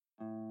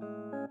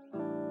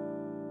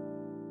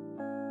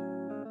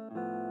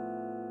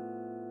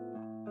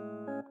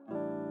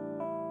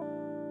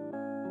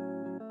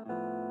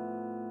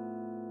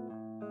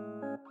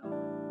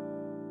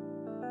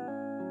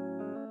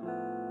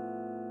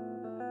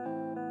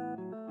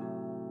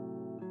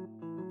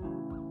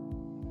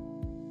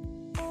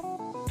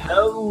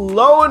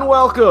Hello and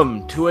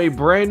welcome to a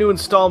brand new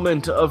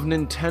installment of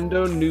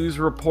Nintendo News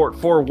Report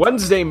for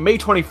Wednesday, May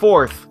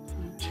 24th,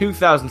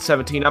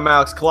 2017. I'm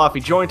Alex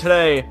Calafi, joined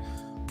today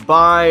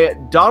by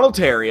Donald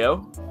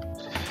Terrio.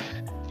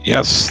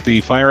 Yes,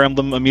 the Fire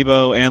Emblem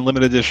Amiibo and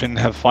Limited Edition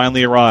have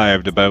finally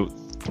arrived about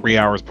 3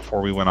 hours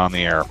before we went on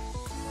the air.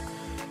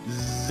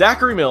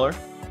 Zachary Miller.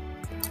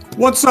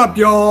 What's up,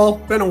 y'all?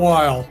 Been a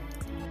while.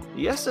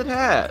 Yes, it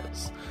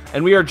has.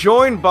 And we are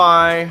joined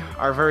by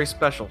our very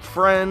special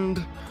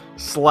friend,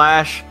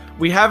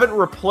 we haven't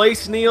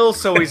replaced Neil,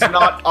 so he's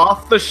not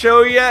off the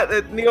show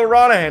yet, Neil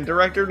Ronahan,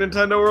 director of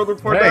Nintendo World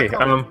Report. Hey,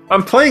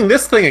 I'm playing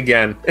this thing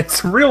again.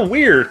 It's real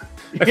weird.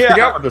 I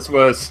forgot what this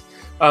was.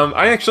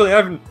 I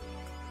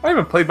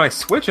haven't played my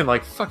Switch in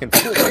like fucking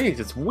 4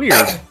 days. It's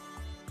weird.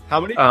 How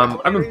many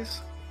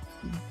days?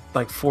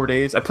 Like 4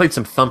 days. I played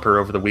some Thumper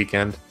over the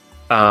weekend.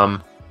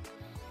 But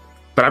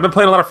I've been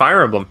playing a lot of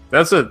Fire Emblem.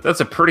 That's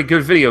a pretty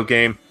good video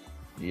game.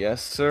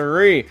 Yes,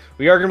 sirree.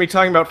 We are going to be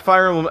talking about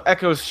Fire Emblem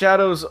Echoes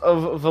Shadows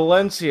of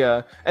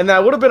Valencia, and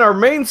that would have been our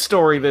main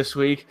story this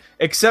week,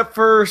 except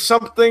for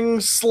something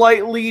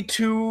somewhat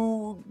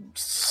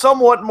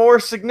more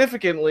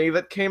significantly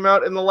that came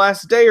out in the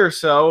last day or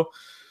so.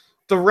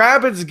 The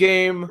Rabbids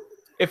game,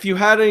 if you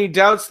had any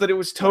doubts that it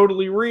was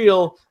totally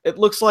real, it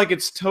looks like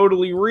it's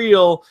totally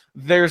real.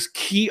 There's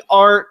key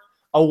art,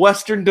 a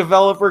Western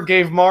developer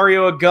gave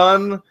Mario a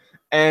gun,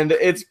 and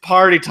it's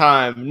party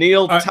time.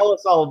 Neil, tell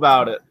us all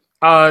about it.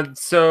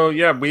 So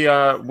yeah, we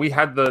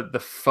had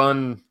the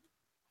fun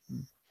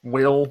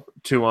will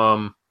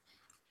to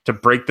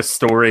break the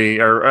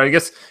story, or I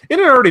guess it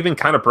had already been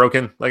kind of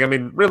broken. Like, I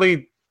mean,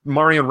 really,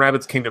 Mario and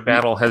Rabbids Kingdom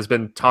Battle has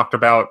been talked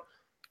about,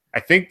 I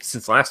think,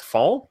 since last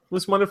fall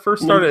was when it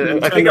first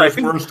started. I think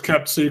first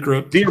kept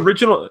secret. The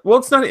original, well,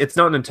 it's not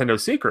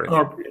Nintendo's secret.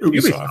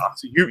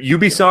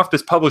 Ubisoft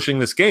is publishing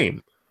this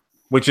game,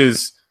 which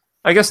is,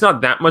 I guess,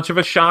 not that much of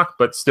a shock,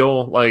 but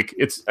still, like,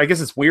 I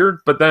guess it's weird.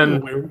 But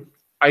then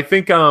I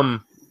think, I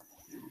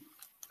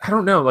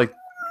don't know, like,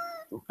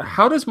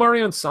 how does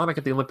Mario and Sonic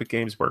at the Olympic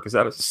Games work? Is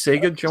that a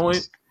Sega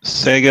joint?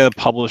 Sega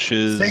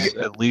publishes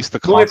at least the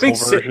console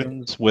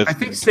versions. I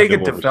think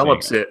Sega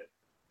develops it,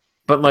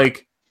 but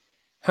like,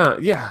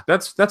 yeah,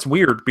 that's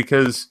weird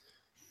because,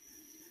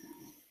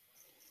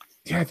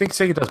 yeah, I think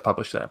Sega does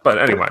publish that. But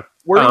anyway,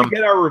 where do we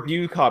get our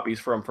review copies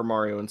from for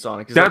Mario and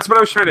Sonic? That's what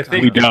I was trying to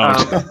think. We don't.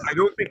 I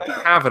don't think we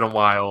have in a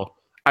while.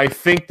 I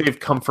think they've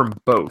come from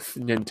both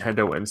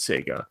Nintendo and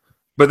Sega.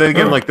 But then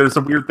again, like, there's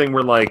a weird thing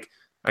where, like,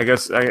 I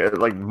guess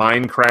like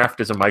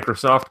Minecraft is a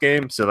Microsoft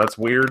game, so that's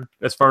weird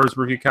as far as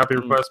review copy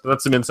requests. But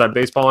that's some inside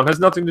baseball and has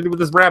nothing to do with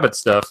this rabbit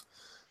stuff.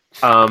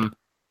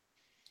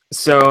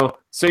 So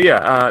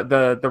yeah,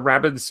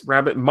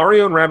 the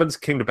Mario and Rabbids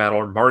Kingdom Battle,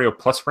 or Mario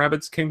plus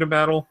Rabbids Kingdom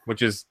Battle,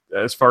 which is,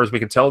 as far as we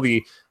can tell,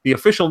 the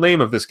official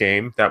name of this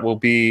game that will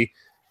be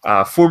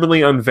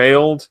formally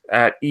unveiled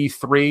at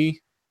E3,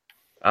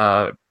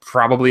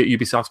 probably at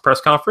Ubisoft's press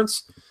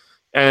conference.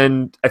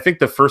 And I think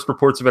the first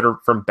reports of it are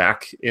from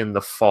back in the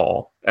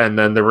fall. And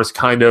then there was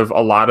kind of a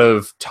lot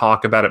of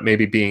talk about it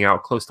maybe being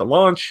out close to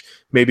launch,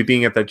 maybe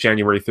being at that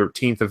January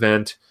 13th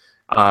event.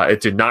 It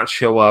did not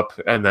show up,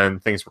 and then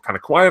things were kind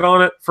of quiet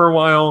on it for a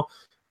while.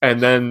 And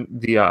then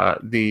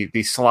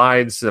the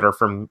slides that are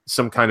from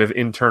some kind of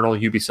internal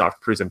Ubisoft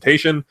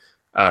presentation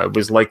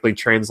was likely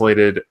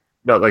translated.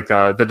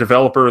 The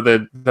developer,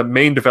 the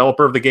main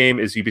developer of the game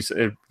is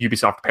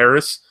Ubisoft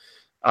Paris.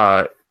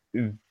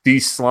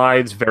 These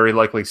slides very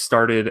likely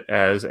started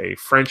as a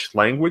French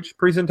language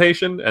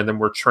presentation and then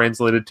were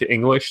translated to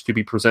English to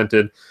be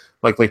presented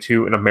likely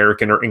to an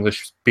American or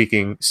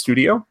English-speaking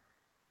studio.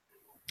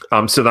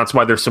 So that's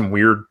why there's some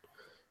weird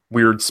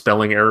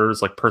spelling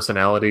errors, like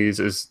personalities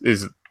it's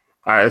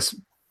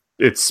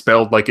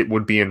spelled like it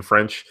would be in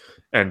French,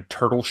 and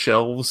turtle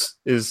shelves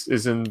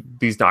is in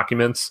these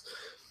documents.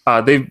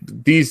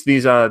 These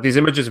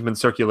images have been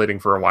circulating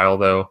for a while,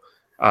 though.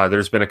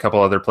 There's been a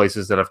couple other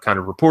places that have kind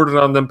of reported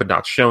on them, but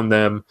not shown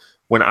them.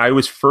 When I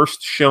was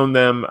first shown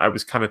them, I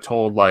was kind of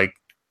told, like,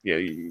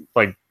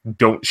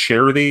 don't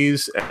share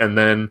these. And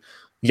then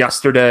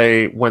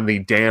yesterday, when the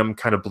dam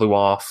kind of blew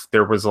off,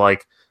 there was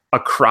like a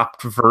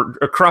cropped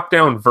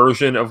down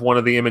version of one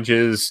of the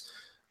images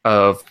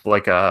of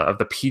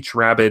the Peach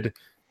Rabbid,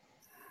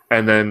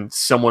 and then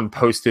someone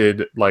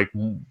posted like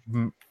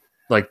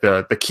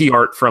the key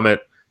art from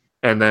it.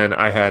 And then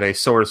I had a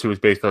source who was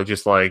basically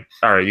just like,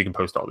 all right, you can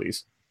post all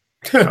these.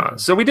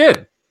 So we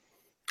did.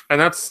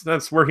 And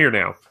that's we're here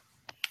now.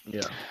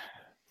 Yeah.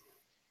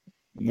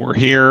 We're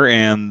here,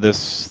 and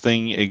this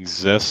thing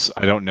exists.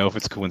 I don't know if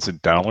it's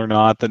coincidental or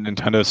not that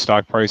Nintendo's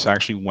stock price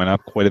actually went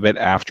up quite a bit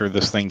after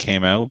this thing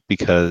came out,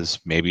 because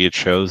maybe it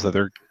shows that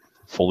they're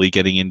fully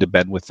getting into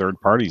bed with third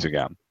parties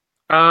again.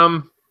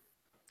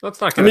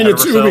 Let's not. I mean,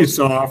 it's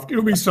Ubisoft.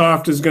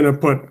 Ubisoft is going to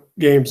put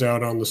games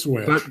out on the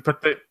Switch.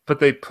 But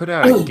they put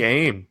out a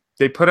game.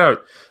 They put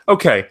out.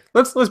 Okay,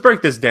 let's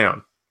break this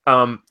down.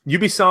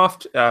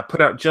 Ubisoft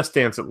put out Just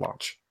Dance at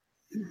launch.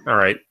 All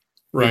right,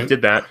 right. They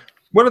did that.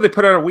 When did they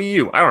put out a Wii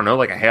U? I don't know,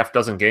 like a half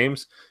dozen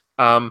games.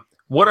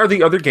 what are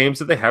the other games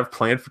that they have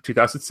planned for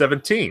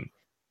 2017?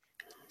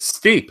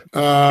 Steep,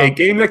 Uh, a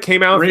game that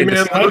came out in Rayman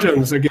December.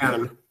 Legends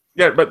again.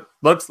 Yeah, but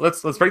let's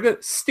break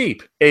that.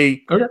 Steep, a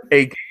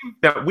game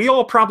that we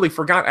all probably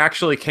forgot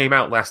actually came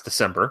out last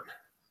December.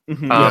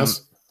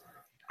 Yes.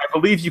 I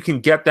believe you can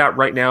get that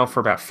right now for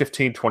about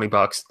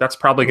 $15-$20. That's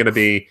probably going to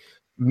be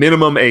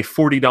minimum a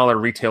 $40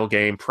 retail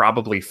game,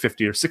 probably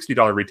 $50 or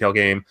 $60 retail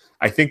game.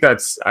 I think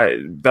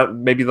that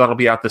maybe that'll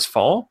be out this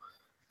fall.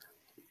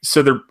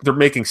 So they're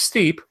making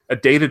Steep, a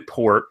dated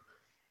port.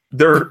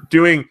 They're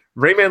doing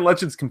Rayman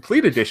Legends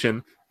Complete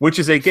Edition, which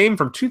is a game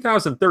from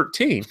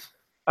 2013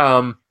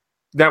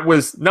 that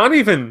was not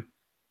even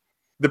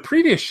the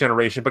previous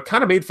generation, but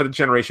kind of made for the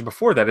generation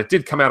before that. It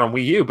did come out on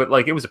Wii U, but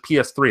like it was a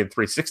PS3 and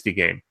 360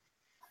 game.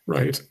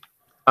 Right.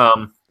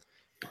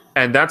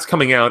 And that's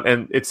coming out,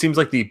 and it seems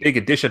like the big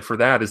addition for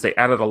that is they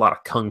added a lot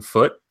of Kung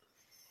Foot.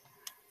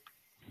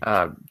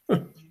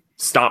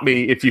 Stop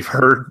me if you've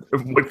heard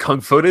of what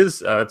Kung Foot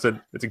is. It's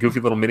a goofy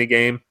little mini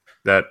game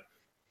that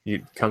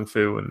you Kung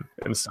Fu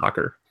and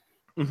soccer.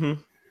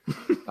 Mm-hmm.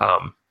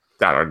 I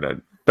don't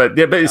know, but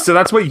so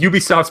that's what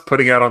Ubisoft's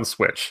putting out on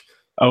Switch.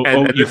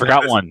 And you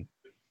forgot one.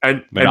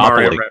 And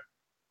Monopoly. And Mario.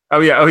 Oh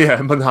yeah,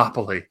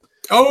 Monopoly.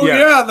 Oh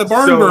yeah, the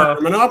barn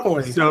burner,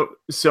 Monopoly.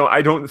 So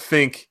I don't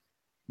think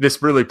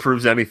this really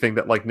proves anything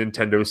that like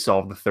Nintendo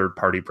solved the third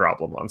party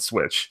problem on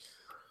Switch.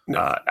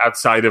 No.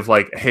 Outside of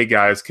like, hey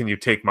guys, can you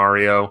take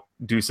Mario,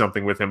 do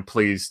something with him,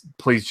 please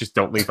just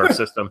don't leave our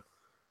system.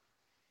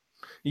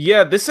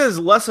 Yeah, this is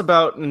less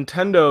about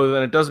Nintendo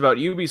than it does about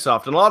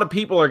Ubisoft. And a lot of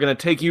people are going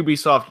to take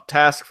Ubisoft to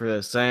task for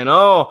this, saying,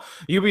 oh,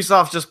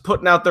 Ubisoft's just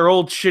putting out their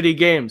old shitty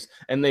games.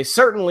 And they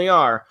certainly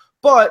are.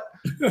 But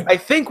I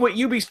think what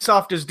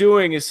Ubisoft is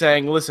doing is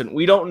saying, listen,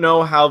 we don't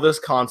know how this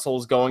console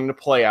is going to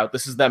play out.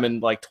 This is them in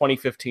like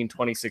 2015,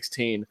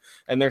 2016.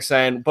 And they're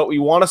saying, but we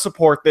want to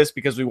support this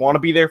because we want to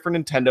be there for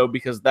Nintendo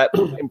because that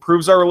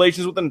improves our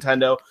relations with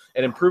Nintendo.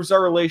 It improves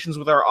our relations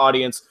with our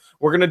audience.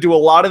 We're going to do a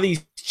lot of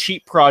these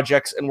cheap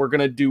projects, and we're going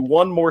to do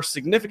one more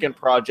significant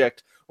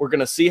project. We're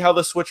going to see how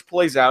the Switch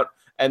plays out,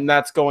 and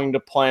that's going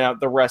to plan out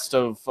the rest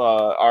of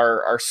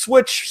our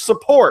Switch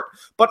support.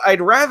 But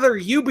I'd rather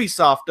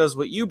Ubisoft does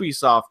what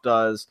Ubisoft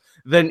does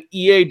than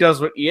EA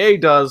does what EA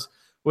does,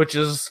 which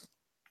is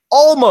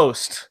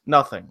almost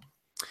nothing.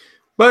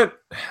 But,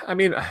 I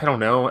mean, I don't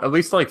know. At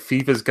least, like,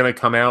 FIFA's going to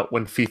come out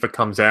when FIFA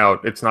comes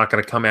out. It's not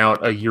going to come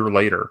out a year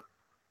later.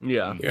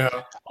 Yeah.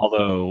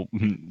 Although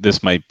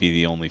this might be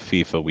the only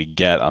FIFA we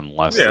get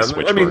unless the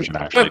Switch version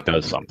actually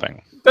does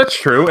something. That's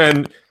true,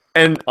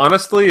 and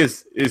honestly,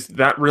 is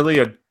that really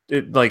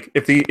like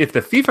if the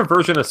FIFA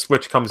version of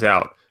Switch comes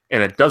out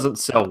and it doesn't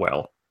sell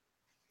well,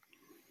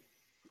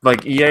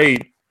 like EA,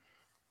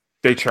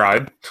 they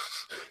tried,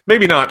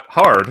 maybe not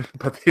hard,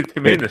 but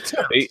they made an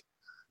attempt.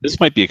 This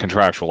might be a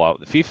contractual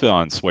FIFA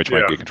on Switch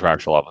might be a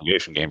contractual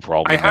obligation game for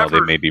all we know. They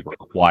may be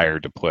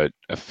required to put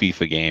a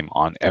FIFA game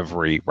on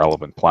every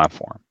relevant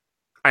platform.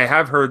 I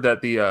have heard that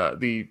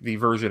the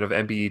version of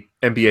NBA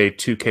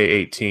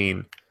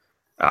 2K18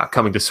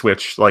 coming to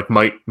Switch like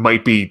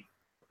might be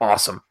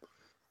awesome.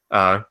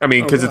 I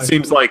mean, because it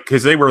seems like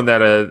because they were in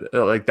that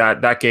like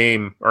that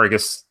game, or I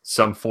guess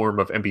some form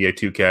of NBA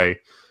 2K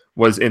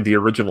was in the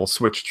original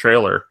Switch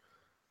trailer.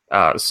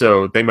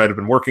 So they might have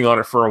been working on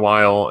it for a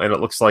while, and it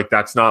looks like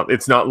it's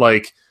not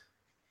like,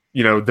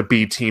 you know, the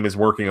B team is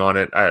working on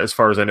it. As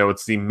far as I know,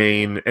 it's the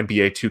main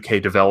NBA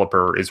 2K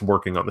developer is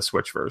working on the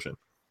Switch version.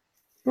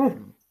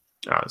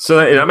 So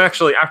I'm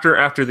actually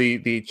after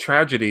the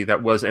tragedy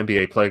that was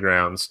NBA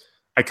Playgrounds,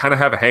 I kind of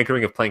have a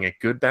hankering of playing a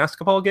good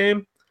basketball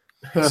game.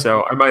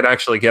 So I might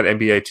actually get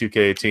NBA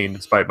 2K18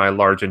 despite my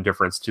large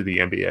indifference to the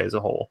NBA as a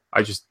whole.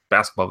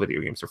 Basketball video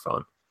games are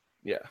fun.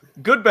 Yeah,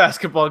 good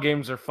basketball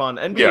games are fun.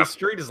 NBA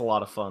Street is a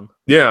lot of fun.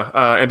 Yeah,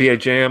 NBA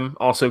Jam,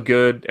 also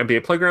good.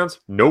 NBA Playgrounds,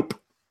 nope.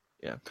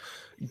 Yeah.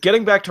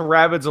 Getting back to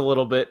Rabbids a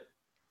little bit,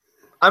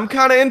 I'm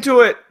kind of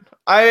into it.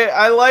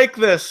 I like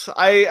this.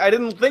 I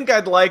didn't think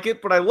I'd like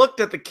it, but I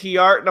looked at the key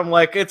art, and I'm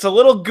like, it's a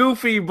little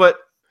goofy, but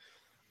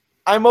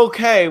I'm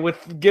okay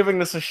with giving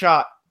this a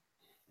shot.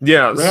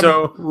 Yeah,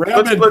 so...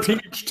 Rabbid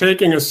Peach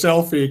taking a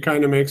selfie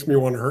kind of makes me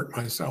want to hurt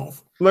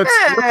myself.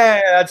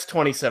 That's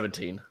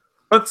 2017.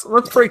 Let's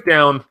break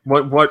down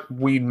what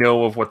we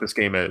know of what this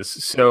game is.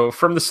 So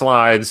from the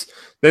slides,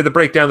 they have the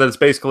breakdown that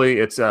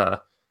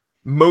it's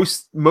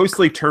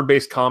mostly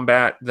turn-based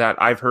combat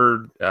that I've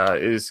heard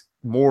is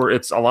more.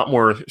 It's a lot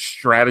more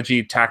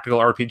strategy, tactical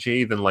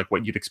RPG than like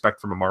what you'd expect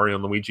from a Mario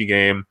and Luigi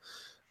game.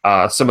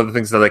 Some of the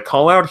things that they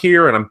call out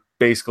here, and I'm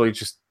basically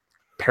just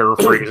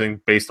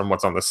paraphrasing based on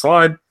what's on the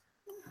slide.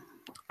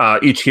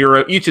 Each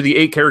of the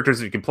 8 characters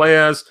that you can play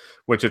as,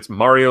 which it's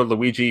Mario,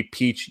 Luigi,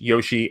 Peach,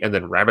 Yoshi, and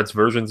then Rabbids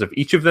versions of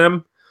each of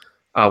them.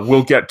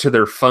 We'll get to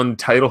their fun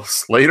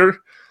titles later.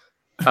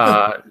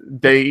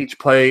 They each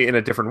play in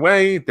a different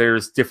way.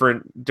 There's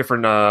different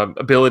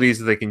abilities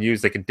that they can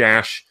use. They can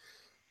dash.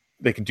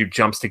 They can do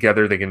jumps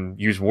together. They can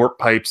use warp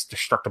pipes,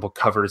 destructible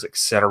covers,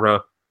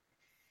 etc.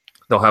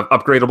 They'll have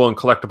upgradable and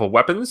collectible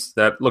weapons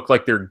that look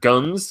like they're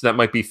guns that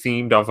might be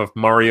themed off of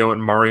Mario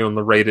and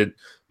Mario-related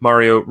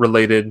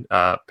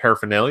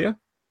paraphernalia.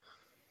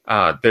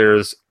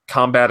 There's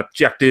combat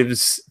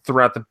objectives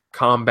throughout the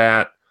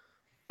combat.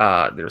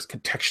 There's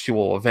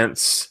contextual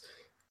events,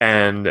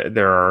 and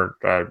there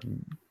are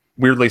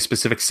weirdly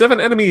specific 7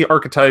 enemy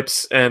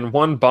archetypes and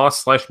 1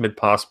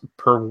 boss/mid-boss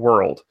per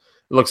world.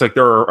 It looks like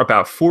there are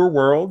about 4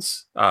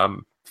 worlds,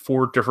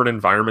 4 different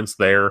environments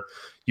there.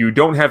 You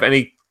don't have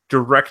any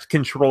direct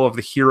control of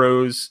the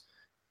heroes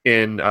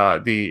in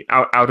the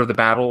out of the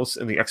battles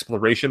in the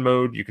exploration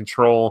mode. You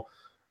control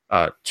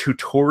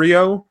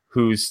Tutorio,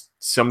 who's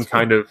some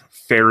kind of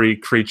fairy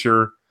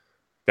creature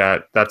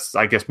that's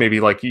I guess maybe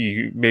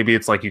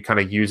it's like you kind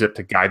of use it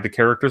to guide the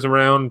characters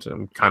around.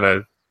 I'm kind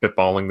of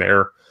spitballing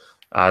there.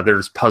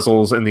 There's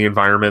puzzles in the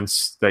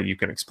environments that you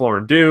can explore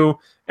and do,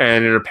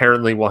 and it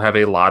apparently will have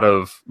a lot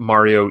of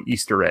Mario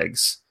Easter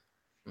eggs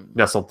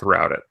nestled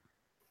throughout it.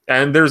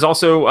 And there's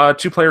also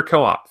 2-player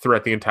co-op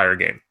throughout the entire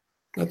game.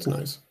 That's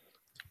nice.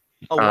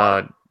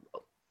 A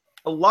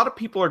lot of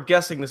people are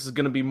guessing this is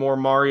going to be more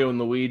Mario and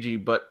Luigi,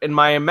 but in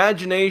my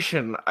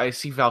imagination, I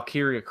see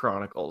Valkyria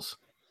Chronicles.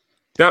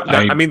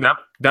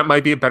 That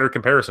might be a better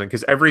comparison,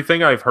 because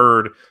everything I've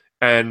heard,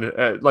 and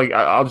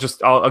I'll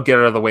get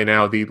it out of the way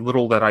now. The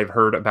little that I've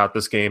heard about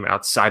this game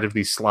outside of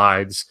these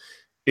slides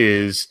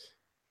is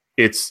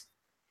it's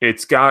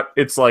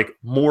like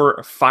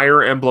more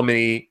Fire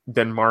Emblem-y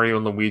than Mario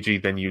and Luigi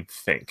than you'd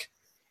think.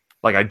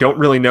 Like, I don't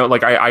really know.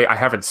 Like, I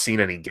haven't seen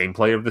any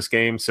gameplay of this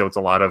game, so it's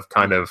a lot of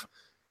kind of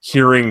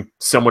hearing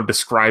someone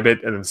describe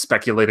it and then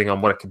speculating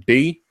on what it could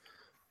be.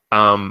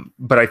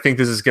 But I think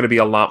this is going to be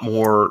a lot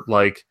more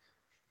like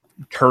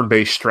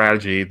turn-based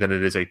strategy than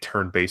it is a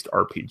turn-based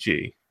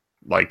RPG,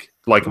 like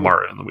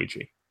Mario and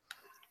Luigi.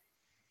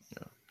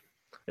 Yeah.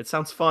 It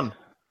sounds fun.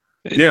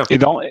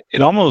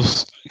 It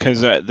almost,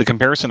 because the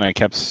comparison I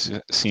kept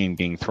seeing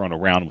being thrown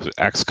around was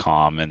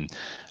XCOM, and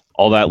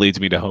all that leads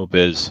me to hope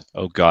is,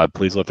 oh God,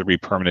 please let there be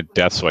permanent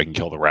death so I can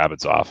kill the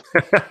rabbits off.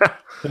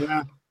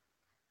 Yeah.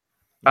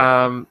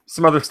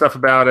 Some other stuff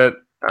about it,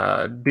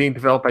 being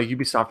developed by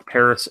Ubisoft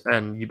Paris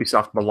and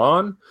Ubisoft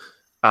Milan.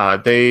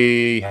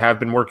 They have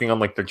been working on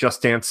like the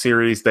Just Dance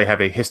series. They have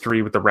a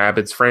history with the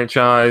Rabbids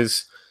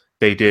franchise.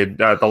 They did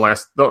one of the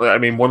last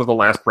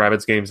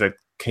Rabbids games that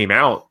came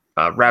out,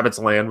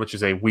 Rabbids Land, which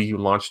is a Wii U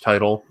launch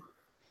title.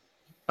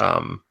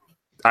 They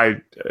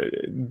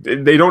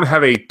don't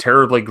have a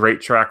terribly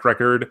great track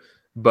record,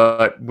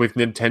 but with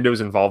Nintendo's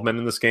involvement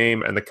in this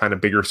game and the kind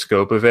of bigger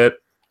scope of it,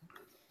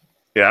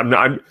 yeah,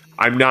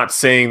 I'm not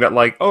saying that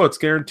like, oh, it's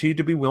guaranteed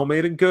to be well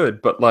made and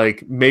good, but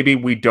like maybe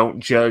we don't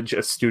judge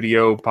a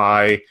studio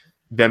by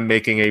them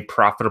making a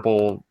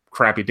profitable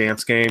crappy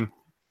dance game.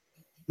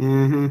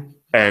 Mm-hmm.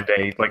 And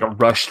a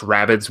rushed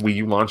Rabbids Wii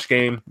U launch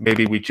game.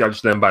 Maybe we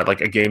judge them by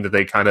like a game that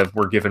they kind of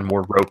were given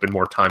more rope and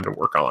more time to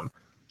work on.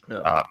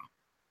 Yeah.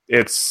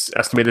 It's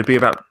estimated to be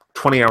about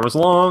 20 hours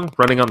long,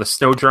 running on the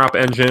Snowdrop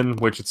engine,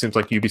 which it seems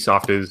like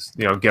Ubisoft is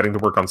getting to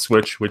work on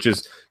Switch, which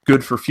is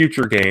good for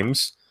future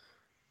games.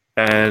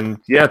 And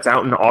yeah, it's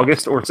out in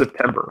August or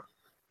September.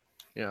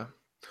 Yeah.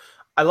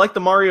 I like the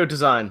Mario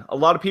design. A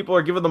lot of people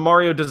are giving the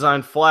Mario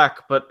design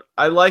flack, but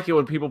I like it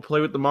when people play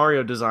with the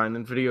Mario design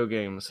in video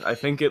games. I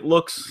think it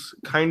looks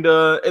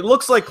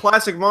like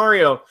classic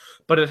Mario,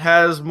 but it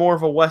has more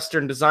of a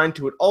Western design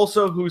to it.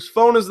 Also, whose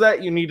phone is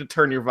that? You need to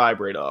turn your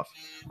vibrate off.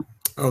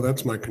 Oh,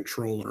 that's my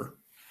controller.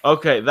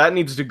 Okay, that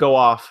needs to go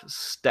off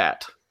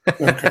stat.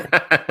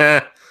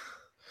 Okay.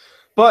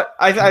 But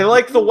I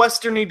like the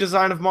Western-y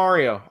design of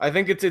Mario. I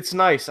think it's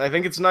nice. I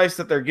think it's nice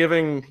that they're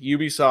giving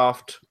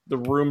Ubisoft the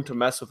room to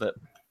mess with it.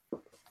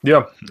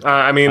 Yeah,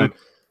 I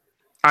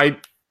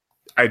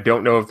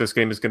don't know if this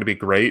game is going to be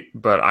great,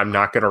 but I'm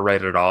not going to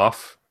write it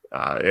off.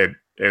 It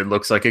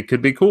looks like it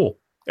could be cool,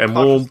 and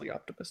Cautiously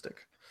optimistic.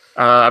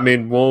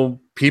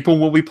 People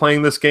will be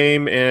playing this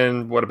game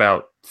in what,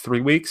 about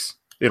 3 weeks?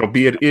 It'll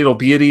be at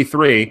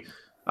E3.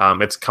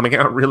 It's coming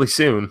out really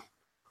soon.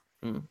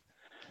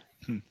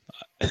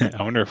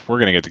 I wonder if we're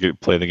going to get to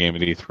play the game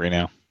at E3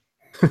 now.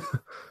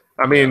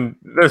 I mean,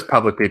 there's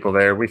public people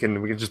there. We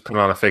can just put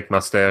on a fake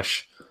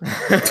mustache.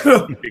 Take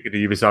it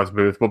to Ubisoft's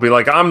booth. We'll be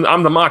like,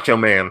 I'm the Macho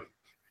Man.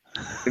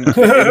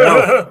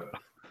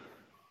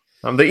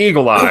 I'm the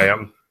Eagle Eye.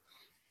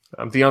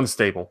 I'm the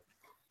Unstable.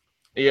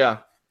 Yeah.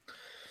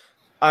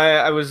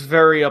 I was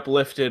very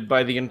uplifted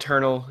by the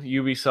internal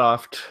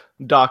Ubisoft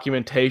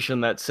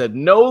documentation that said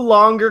no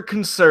longer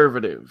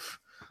conservative.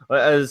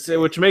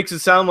 Which makes it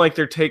sound like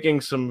they're taking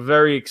some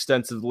very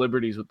extensive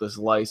liberties with this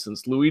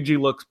license. Luigi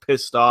looks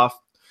pissed off.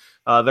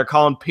 They're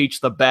calling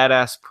Peach the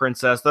badass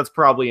princess. That's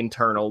probably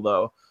internal,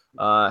 though.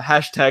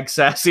 Hashtag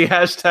sassy,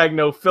 hashtag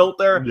no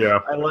filter. Yeah.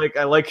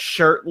 I like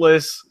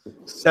shirtless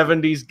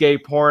 70s gay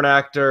porn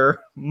actor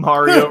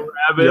Mario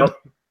Rabbit. Yep.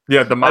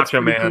 Yeah, the Macho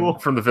Man cool.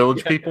 from the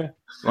Village People.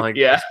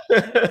 Yeah.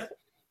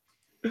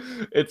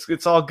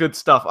 It's all good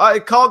stuff.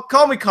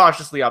 Call me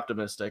cautiously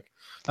optimistic.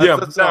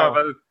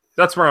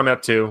 That's where I'm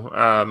at too.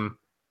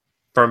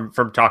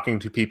 From talking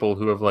to people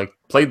who have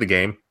played the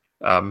game,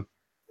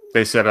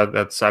 they said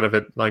outside of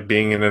it like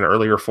being in an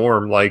earlier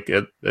form, like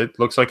it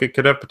looks like it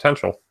could have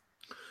potential.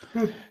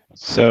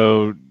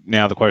 So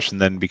now the question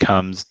then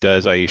becomes,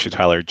 does Aisha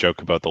Tyler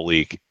joke about the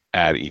leak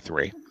at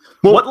E3?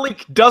 Well, What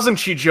leak doesn't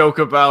she joke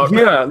about?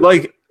 Yeah,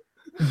 like,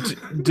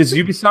 does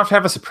Ubisoft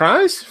have a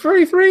surprise for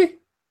E3?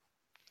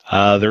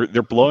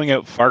 They're blowing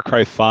out Far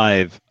Cry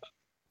 5,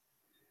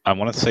 I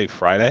want to say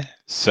Friday,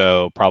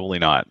 so probably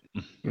not.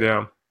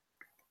 Yeah.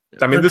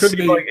 I mean, There this could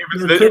seemed be, like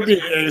there could be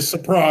a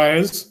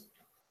surprise.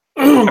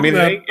 I mean,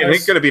 it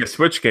ain't going to be a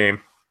Switch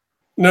game.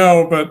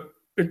 No, but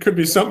it could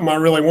be something I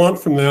really want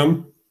from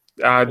them.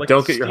 Like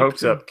Don't get your Steep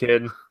hopes 2. up,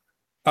 kid.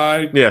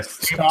 I Yes,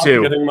 stopped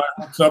too. getting my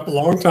hopes up a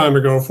long time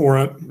ago for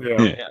it.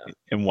 Yeah.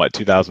 In what,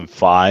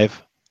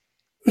 2005?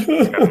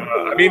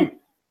 I mean,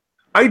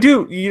 I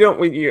do.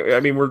 I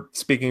mean, we're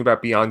speaking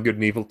about Beyond Good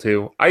and Evil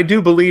 2. I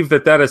do believe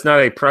that is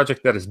not a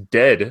project that is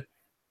dead.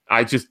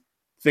 I just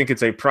think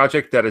it's a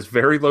project that is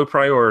very low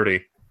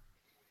priority.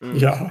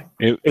 Yeah.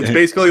 It's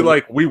basically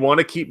like, we want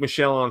to keep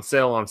Michelle on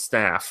sale on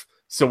staff,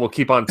 so we'll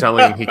keep on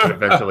telling him he can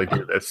eventually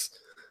do this.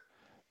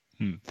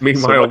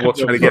 Meanwhile, we'll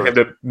try to get him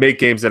to make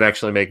games that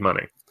actually make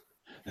money.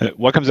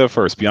 What comes out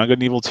first, Beyond Good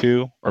and Evil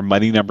 2 or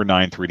Mighty Number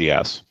 9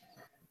 3DS?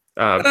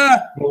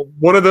 Well,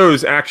 one of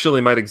those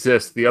actually might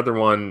exist. The other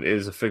one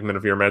is a figment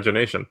of your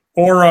imagination.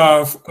 Or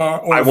I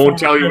won't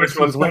tell you which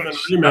one's which.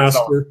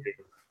 Remaster.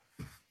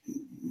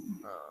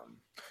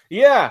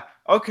 Yeah.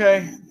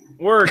 Okay.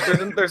 Word.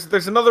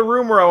 There's another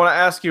rumor I want to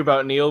ask you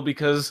about, Neil,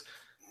 because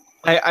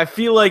I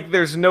feel like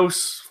there's no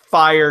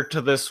fire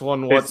to this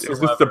one whatsoever. Is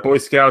this the Boy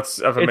Scouts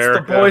of America?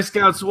 It's the Boy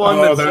Scouts one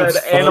Oh, that that's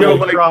said funny. Animal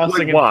Like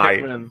Crossing and why?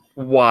 Pikmin.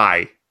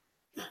 Why?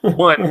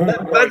 One.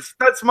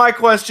 That's my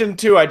question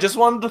too. I just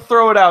wanted to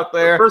throw it out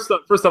there. First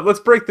up, let's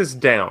break this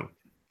down.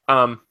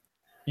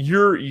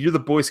 You're the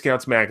Boy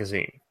Scouts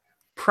magazine.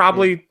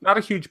 Probably not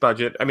a huge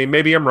budget. I mean,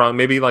 maybe I'm wrong.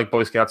 Maybe like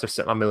Boy Scouts are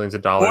sitting on millions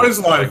of dollars. Boys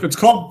Life. It's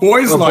called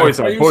Boys Life. Boys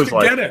I Life, used Boys to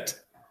Life. get it.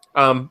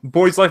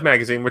 Boys Life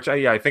magazine, which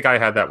I think I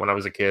had that when I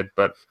was a kid,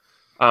 but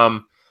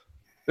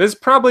this is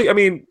probably, I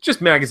mean,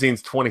 just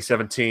magazines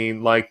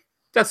 2017, like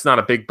that's not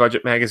a big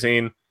budget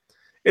magazine.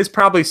 It's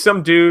probably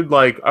some dude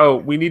like, oh,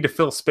 we need to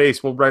fill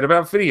space, we'll write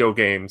about video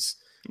games.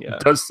 Yeah.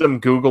 Does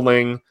some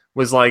Googling,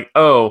 was like,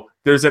 oh,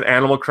 there's an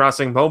Animal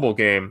Crossing mobile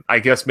game. I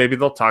guess maybe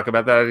they'll talk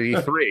about that at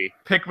E3.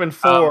 Pikmin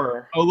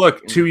 4. Oh,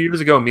 look, 2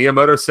 years ago,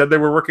 Miyamoto said they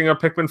were working on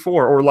Pikmin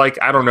 4. Or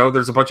like, I don't know,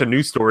 there's a bunch of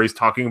news stories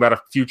talking about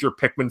a future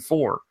Pikmin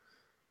 4.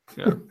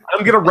 Yeah.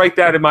 I'm going to write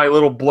that in my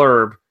little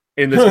blurb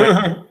in this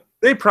magazine.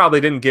 They probably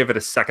didn't give it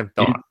a second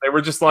thought. They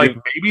were just like,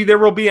 maybe there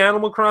will be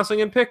Animal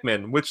Crossing and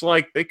Pikmin, which,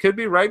 like, they could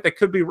be right, they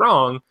could be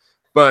wrong,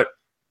 but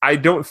I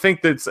don't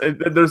think there's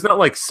not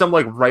like some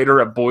like writer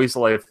at Boys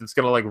Life that's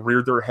gonna like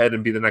rear their head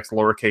and be the next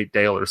Laura Kate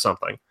Dale or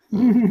something.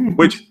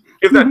 Which,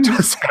 if that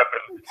does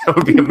happen, that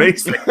would be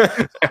amazing.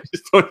 I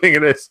just don't think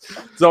it is.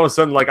 It's all of a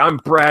sudden like, I'm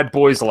Brad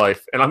Boys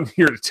Life, and I'm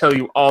here to tell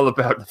you all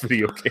about the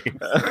video game.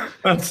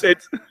 That's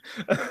it.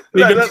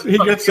 He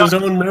gets his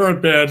own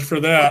merit badge for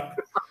that.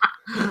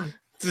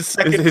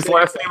 His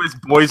last name is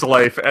Boys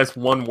Life as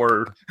one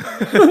word.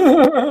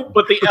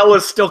 But the L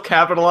is still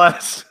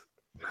capitalized.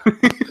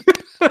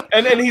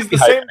 and he's the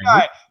same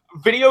guy.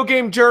 Video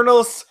game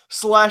journalist /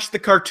 the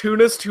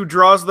cartoonist who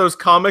draws those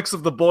comics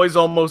of the boys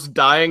almost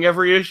dying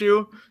every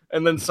issue,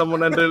 and then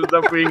someone ended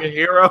up being a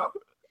hero.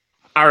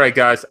 All right,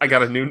 guys, I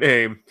got a new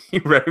name.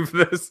 You ready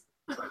for this?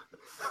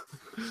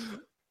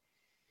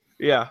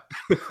 Yeah.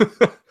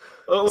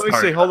 Let me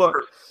see. Hold on.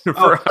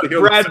 For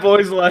Brad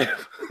Boys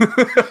Life.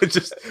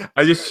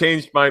 I just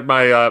changed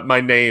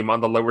my name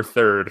on the lower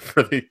third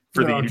for the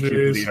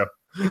YouTube video.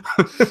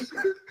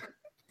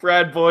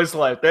 Brad Boys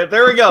Life.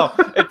 There we go.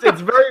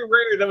 It's very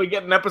rare that we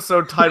get an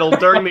episode title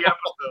during the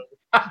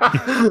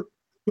episode.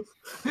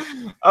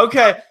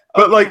 Okay.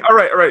 But like, all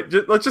right.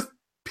 Let's just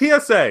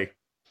PSA.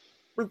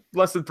 We're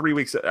less than 3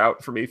 weeks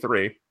out from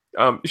E3.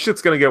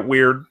 Shit's gonna get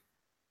weird.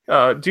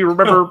 Do you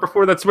remember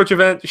before that Switch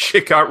event?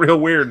 Shit got real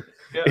weird.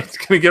 Yeah. It's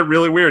gonna get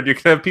really weird. You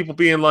can have people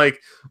being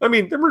like, I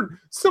mean,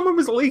 someone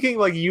was leaking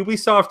like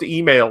Ubisoft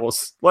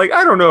emails. Like,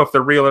 I don't know if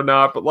they're real or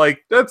not, but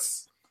like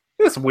that's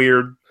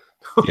weird.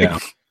 Yeah.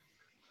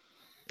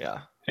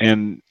 Yeah.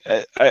 And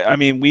I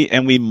mean,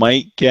 we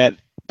might get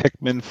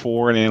Pikmin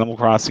 4 and Animal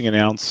Crossing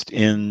announced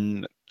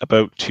in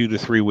about 2 to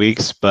 3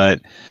 weeks,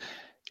 but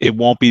it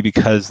won't be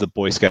because the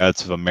Boy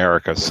Scouts of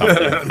America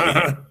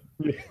something.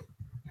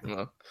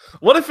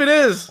 What if it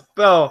is,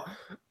 though?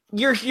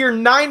 You're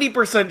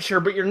 90% sure,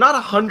 but you're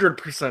not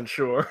 100%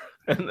 sure.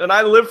 And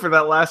I live for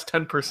that last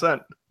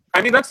 10%.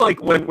 I mean, that's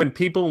like when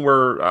people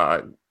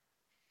were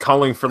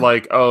calling for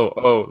like,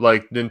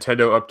 like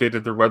Nintendo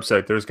updated their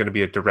website, there's going to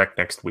be a direct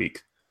next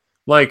week.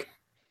 Like,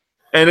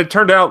 and it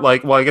turned out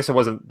like, well, I guess it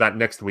wasn't that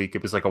next week.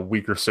 It was like a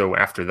week or so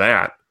after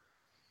that.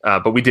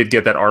 But we did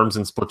get that ARMS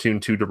and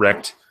Splatoon 2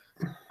 direct.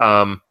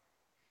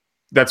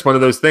 That's one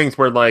of those things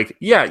where like,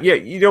 yeah,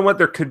 you know what?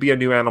 There could be a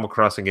new Animal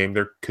Crossing game.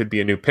 There could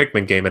be a new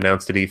Pikmin game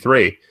announced at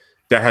E3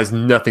 that has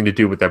nothing to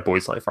do with that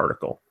Boys Life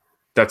article.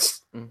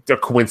 That's a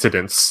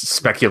coincidence,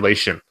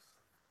 speculation.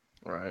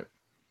 Right.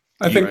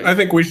 I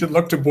think we should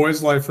look to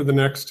Boys Life for the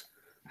next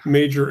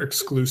major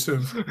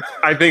exclusive.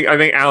 I think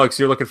Alex,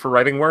 you're looking for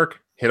writing work.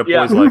 Hit up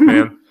Yeah. Boys Life,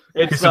 man.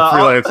 It's Some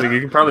freelancing. You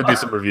can probably do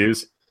some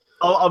reviews.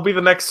 I'll be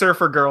the next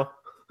surfer girl.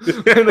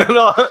 And then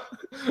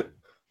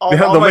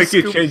They'll make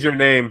you change your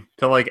name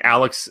to like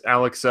Alex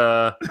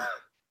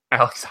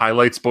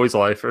highlights Boys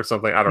Life or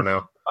something. I don't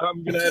know.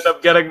 I'm gonna end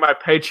up getting my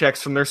paychecks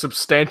from their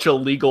substantial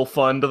legal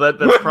fund.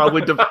 That's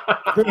probably.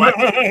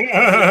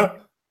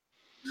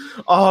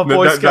 Oh,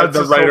 Boy Scouts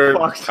is so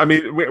fucked. I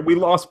mean, we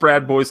lost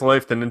Brad Boys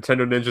Life. The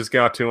Nintendo Ninjas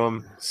got to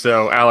him,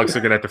 so Alex are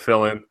gonna have to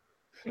fill in.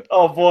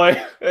 Oh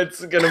boy,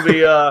 it's gonna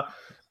be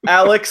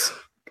Alex,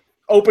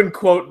 open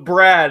quote,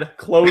 Brad,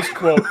 close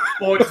quote,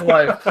 Boys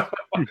Life.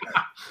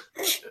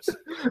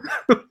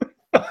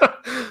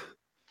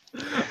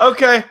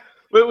 Okay.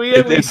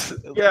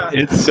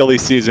 It's silly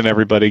season.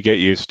 Everybody get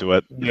used to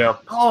it. Yeah.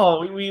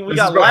 Oh, we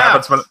got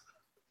laughs.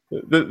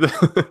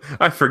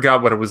 I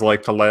forgot what it was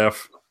like to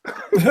laugh.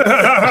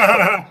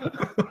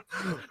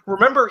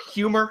 Remember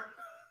humor?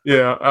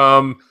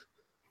 Yeah.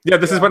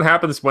 This is what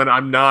happens when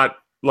I'm not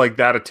like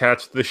that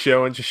attached to the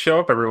show and just show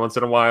up every once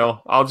in a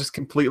while. I'll just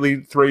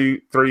completely throw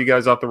you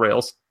guys off the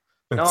rails.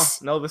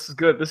 No, this is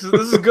good. This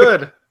is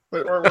good.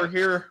 We're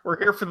here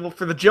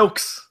for the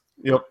jokes.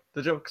 Yep.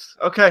 The jokes.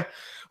 Okay.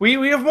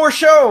 We have more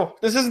show.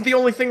 This isn't the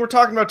only thing we're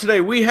talking about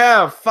today. We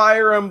have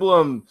Fire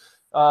Emblem,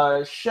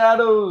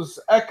 Shadows,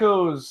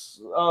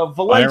 Echoes,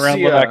 Valencia. Fire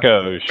Emblem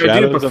Echoes,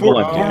 Shadows of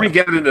Valencia. Before we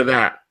get into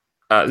that,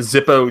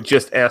 Zippo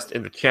just asked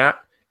in the chat,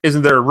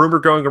 isn't there a rumor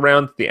going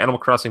around the Animal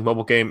Crossing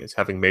mobile game is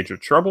having major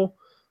trouble?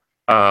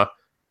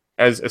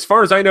 As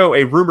far as I know,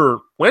 a rumor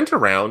went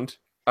around.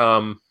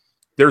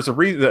 There's a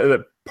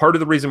reason. Part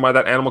of the reason why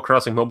that Animal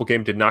Crossing mobile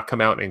game did not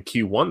come out in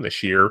Q1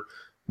 this year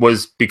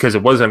was because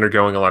it was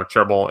undergoing a lot of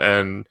trouble.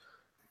 And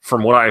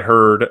from what I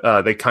heard,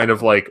 they kind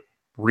of like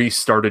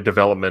restarted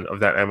development of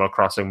that Animal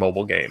Crossing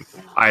mobile game.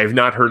 I have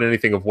not heard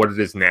anything of what it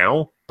is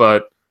now,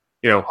 but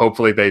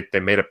hopefully they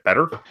made it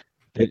better.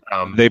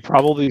 They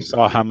probably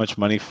saw how much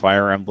money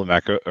Fire Emblem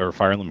Echo or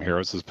Fire Emblem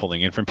Heroes is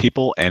pulling in from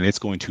people, and it's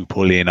going to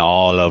pull in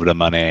all of the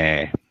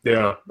money.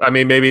 Yeah, I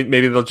mean, maybe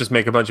they'll just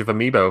make a bunch of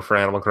amiibo for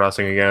Animal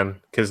Crossing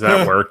again because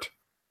that worked.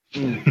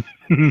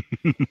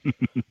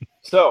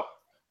 So,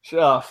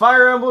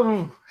 Fire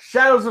Emblem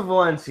Shadows of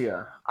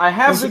Valencia. I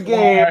have the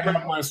game. I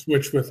have my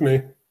Switch with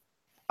me.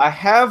 I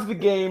have the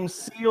game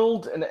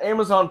sealed in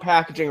Amazon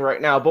packaging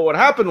right now, but what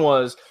happened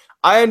was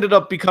I ended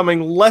up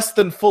becoming less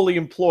than fully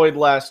employed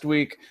last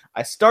week.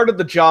 I started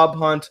the job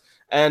hunt,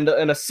 and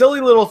a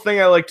silly little thing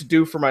I like to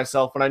do for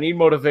myself when I need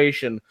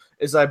motivation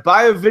is I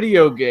buy a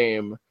video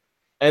game,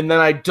 and then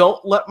I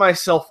don't let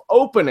myself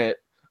open it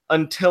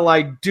until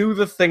I do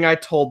the thing I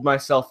told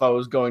myself I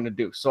was going to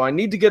do. So I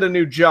need to get a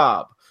new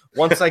job.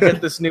 Once I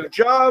get this new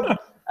job,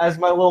 as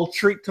my little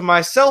treat to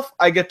myself,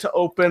 I get to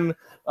open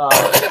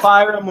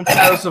Fire Emblem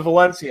Shadows of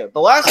Valencia.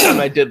 The last time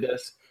I did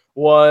this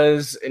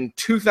was in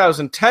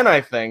 2010,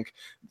 I think.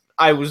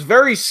 I was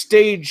very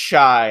stage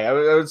shy. I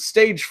was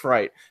stage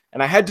fright.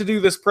 And I had to do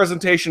this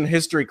presentation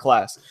history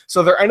class.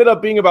 So there ended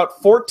up being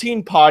about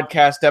 14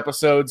 podcast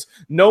episodes,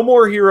 No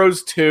More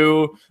Heroes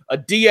 2, a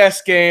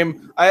DS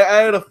game. I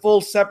had a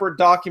full separate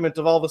document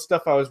of all the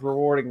stuff I was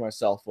rewarding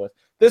myself with.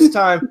 This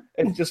time,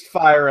 it's just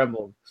Fire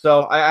Emblem.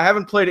 So I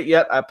haven't played it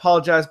yet. I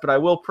apologize, but I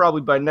will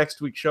probably by next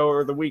week's show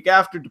or the week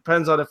after.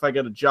 Depends on if I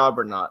get a job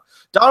or not.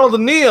 Donald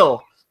and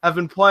Neil have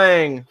been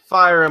playing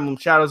Fire Emblem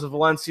Shadows of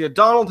Valencia.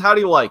 Donald, how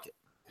do you like it?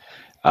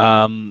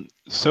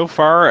 So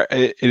far,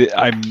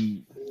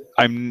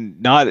 I'm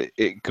not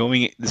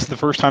going. This is the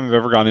first time I've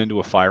ever gone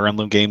into a Fire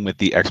Emblem game with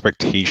the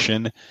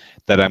expectation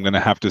that I'm going to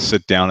have to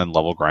sit down and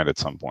level grind at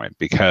some point.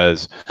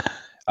 Because,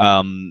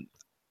 for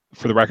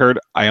the record,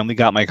 I only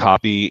got my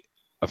copy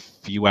a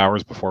few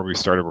hours before we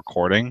started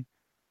recording,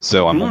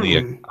 so I'm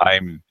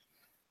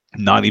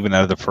not even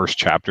out of the first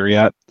chapter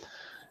yet.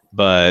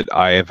 But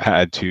I have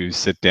had to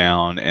sit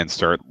down and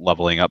start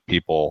leveling up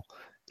people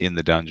in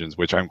the dungeons,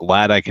 which I'm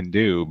glad I can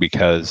do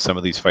because some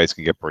of these fights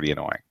can get pretty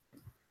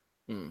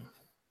annoying.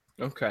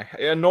 Okay.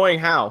 Annoying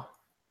how?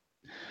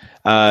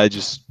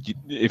 Just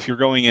if you're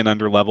going in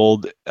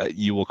underleveled,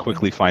 you will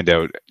quickly find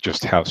out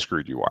just how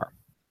screwed you are.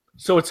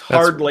 So it's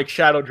hard like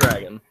Shadow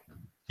Dragon.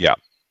 Yeah.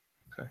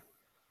 Okay.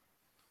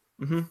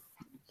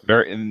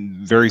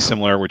 Mm-hmm. Very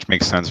similar, which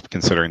makes sense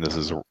considering this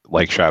is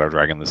like Shadow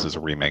Dragon. This is a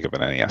remake of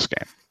an NES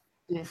game.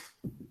 Yeah.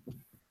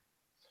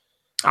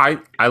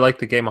 I like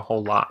the game a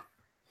whole lot.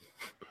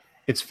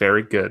 It's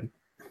very good.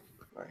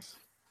 Nice.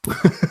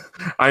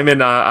 I'm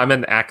in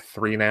Act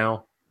 3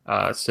 now.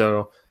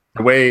 So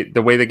the way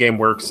the game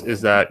works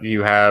is that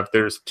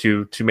there's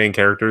two main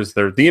characters.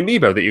 They're the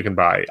amiibo that you can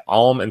buy,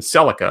 Alm and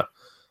Celica.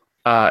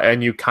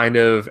 And you kind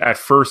of at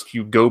first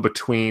you go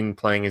between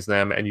playing as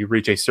them, and you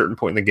reach a certain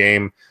point in the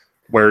game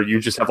where you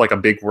just have like a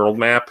big world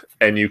map,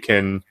 and you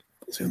can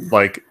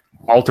like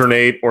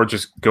alternate or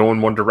just go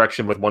in one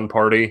direction with one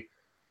party,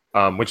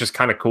 which is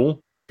kind of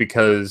cool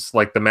because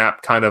like the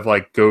map kind of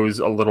like goes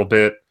a little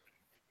bit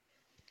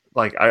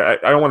like I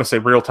don't want to say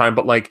real time,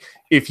 but like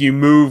if you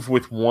move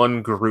with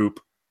one group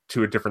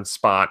to a different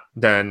spot,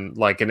 then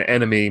like an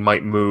enemy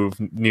might move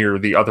near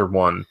the other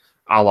one,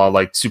 a la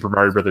like Super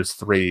Mario Brothers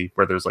 3,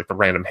 where there's like the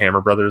random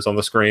Hammer Brothers on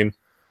the screen.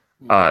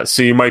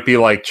 So you might be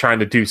like trying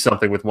to do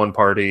something with one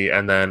party,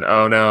 and then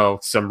oh no,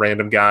 some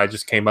random guy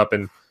just came up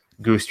and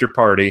goosed your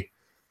party.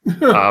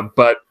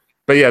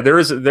 But yeah, there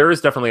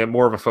is definitely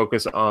more of a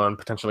focus on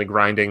potentially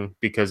grinding,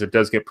 because it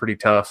does get pretty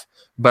tough.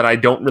 But I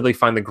don't really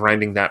find the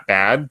grinding that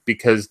bad,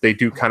 because they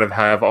do kind of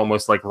have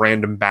almost like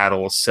random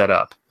battles set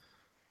up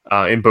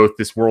in both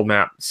this world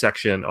map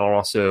section and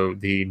also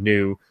the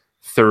new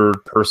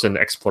third-person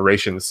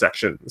exploration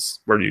sections,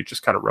 where you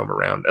just kind of roam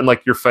around and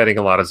like you're fighting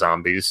a lot of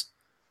zombies,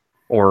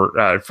 or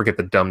I forget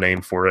the dumb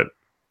name for it.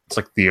 It's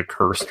like the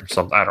accursed or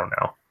something. I don't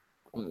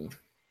know.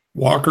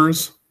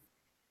 Walkers.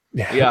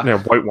 Yeah. No,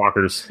 White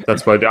Walkers.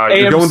 That's what AMC's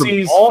you're going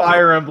to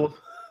Fire Emblem.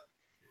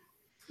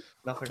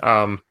 Nothing.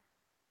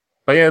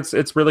 But yeah,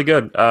 it's really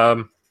good.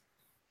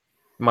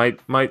 Might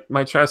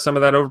try some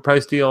of that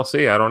overpriced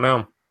DLC. I don't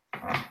know.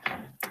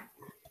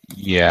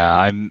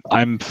 Yeah,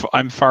 I'm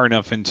far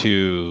enough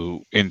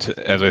into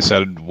as I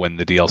said when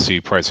the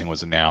DLC pricing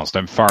was announced,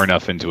 I'm far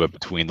enough into it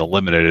between the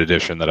limited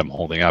edition that I'm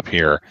holding up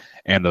here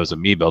and those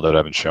amiibo that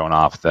I've been showing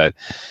off that,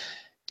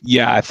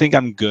 yeah, I think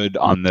I'm good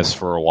on this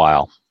for a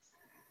while.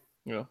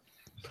 Yeah.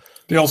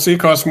 DLC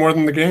costs more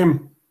than the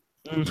game.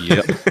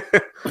 Yep.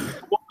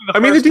 I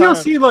mean, the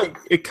DLC, like,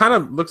 it kind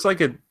of looks like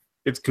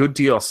it's good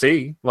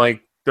DLC.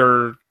 Like,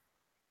 I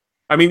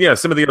mean, yeah,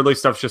 some of the early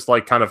stuff's just,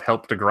 like, kind of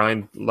help to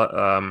grind.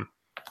 Some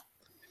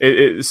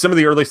of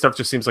the early stuff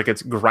just seems like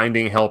it's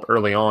grinding help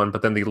early on,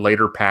 but then the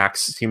later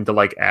packs seem to,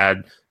 like,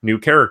 add new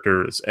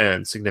characters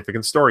and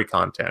significant story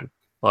content.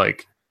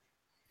 Like,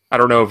 I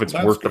don't know if it's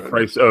worth the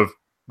price of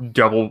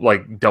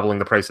doubling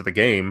the price of the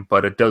game,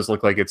 but it does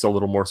look like it's a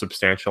little more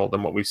substantial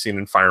than what we've seen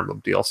in Fire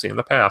Emblem DLC in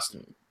the past.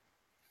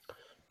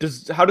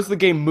 How does the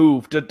game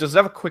move? Does it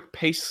have a quick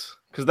pace?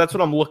 Because that's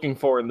what I'm looking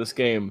for in this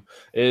game.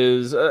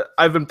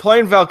 I've been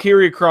playing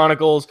Valkyria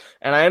Chronicles,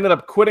 and I ended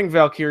up quitting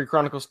Valkyria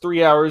Chronicles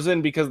 3 hours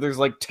in because there's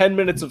like 10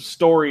 minutes of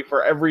story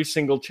for every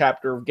single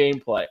chapter of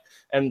gameplay.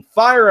 And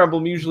Fire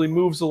Emblem usually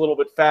moves a little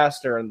bit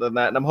faster than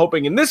that. And I'm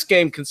hoping in this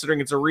game,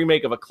 considering it's a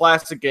remake of a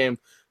classic game,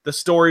 the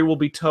story will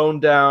be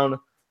toned down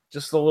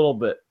just a little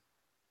bit.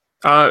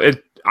 I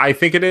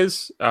think it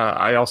is.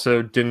 I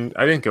also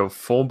didn't go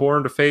full bore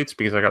into Fates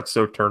because I got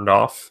so turned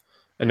off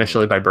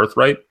initially by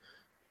Birthright.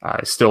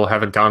 I still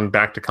haven't gone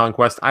back to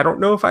Conquest. I don't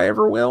know if I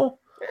ever will.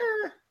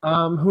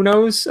 Who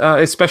knows?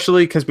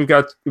 Especially because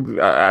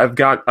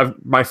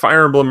my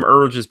Fire Emblem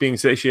urge is being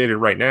satiated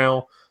right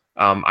now.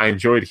 I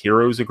enjoyed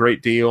Heroes a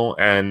great deal,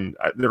 and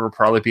there will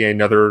probably be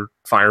another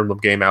Fire Emblem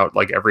game out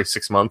like every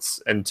 6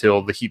 months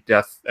until the heat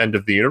death end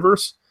of the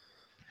universe.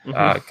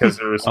 Because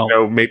there's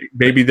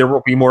maybe there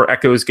will be more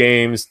Echoes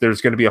games. There's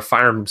going to be a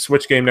Fire Emblem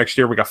Switch game next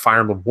year. We got Fire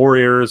Emblem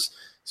Warriors.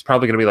 It's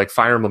probably going to be like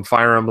Fire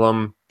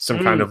Emblem, some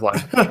kind of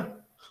like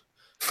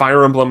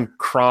Fire Emblem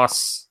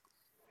cross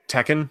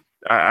Tekken.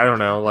 I don't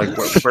know. Like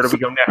where do we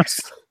go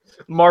next?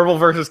 Marvel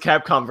versus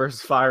Capcom versus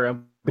Fire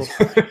Emblem.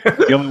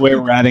 The only way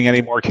we're adding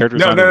any more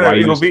characters. No.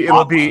 It'll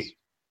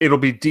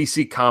be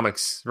DC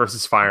Comics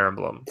versus Fire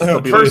Emblem.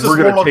 Versus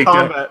Mortal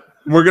Kombat.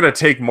 We're gonna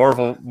take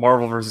Marvel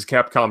versus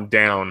Capcom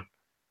down.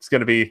 It's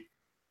gonna be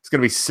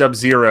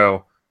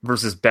Sub-Zero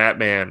versus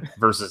Batman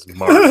versus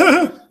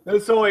Marvel.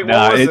 So wait,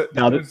 what was it?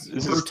 No, this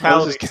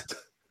Brutality.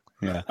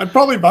 Yeah, I'd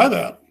probably buy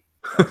that.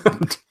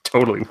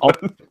 Totally.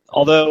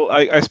 Although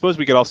I suppose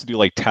we could also do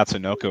like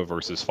Tatsunoko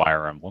versus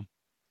Fire Emblem.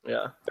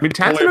 Yeah, I mean,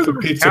 Only if the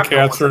Pizza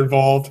Cats are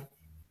involved.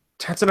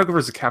 Tatsunoko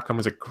versus Capcom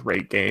was a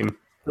great game.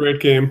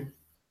 Great game.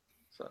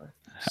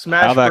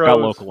 Smash How that Bros. got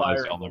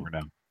localized, Fire I'll never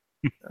know.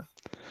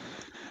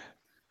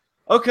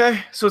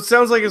 Okay, so it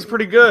sounds like it's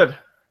pretty good.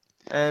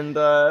 And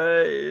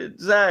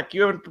Zach,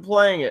 you haven't been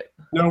playing it.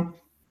 Nope.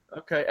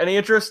 Okay, any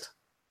interest?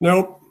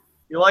 Nope.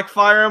 You like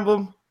Fire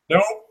Emblem?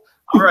 Nope.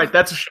 All right,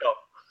 that's a show.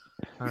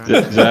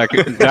 Zach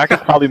is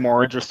probably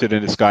more interested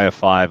in Disgaea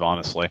 5,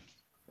 honestly.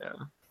 Yeah.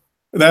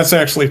 That's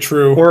actually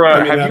true. Or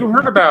have you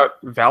heard about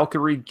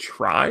Valkyrie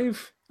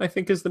Drive? I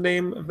think is the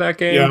name of that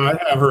game. Yeah, I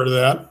have heard of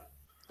that.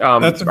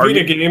 That's a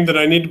Vita game that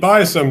I need to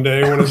buy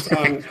someday when it's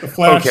on the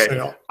flash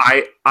sale.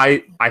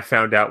 I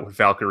found out what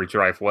Valkyrie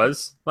Drive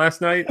was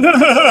last night, and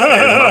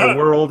my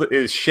world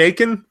is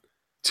shaken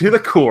to the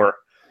core.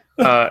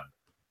 I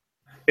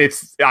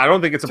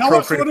don't think it's Tell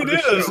appropriate. Tell us what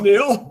it is,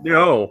 Neil.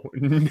 No.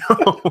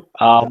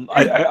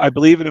 I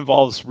believe it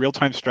involves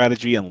real-time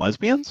strategy and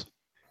lesbians.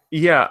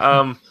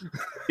 Yeah.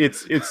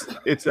 It's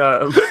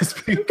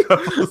lesbian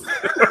couples.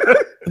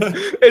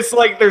 It's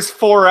like there's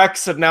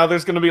 4X and now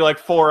there's going to be like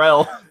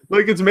 4L.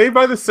 Like, it's made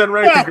by the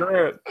Senran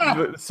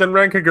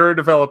Kagura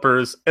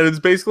developers, and it's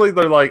basically,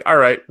 they're like, all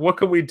right, what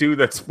can we do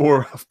that's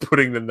more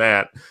off-putting than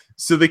that?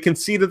 So the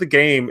conceit of the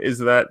game is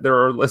that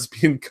there are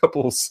lesbian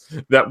couples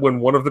that when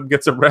one of them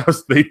gets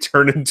aroused, they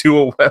turn into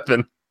a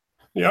weapon.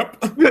 Yep.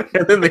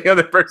 And then the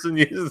other person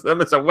uses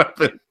them as a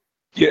weapon.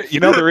 Yeah,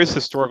 there is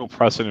historical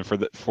precedent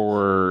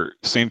for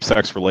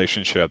same-sex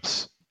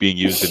relationships being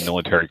used in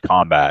military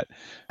combat.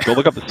 Go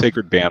look up the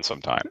Sacred Band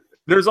sometime.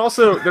 There's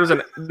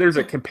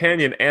a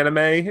companion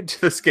anime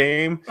to this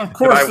game. Of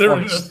course,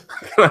 there is.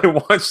 That I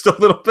watched a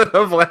little bit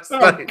of last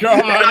night.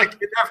 God. And I can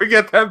never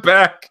get that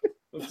back.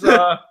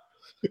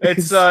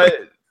 It's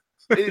the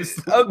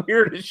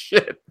weirdest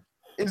shit.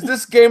 Is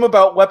this game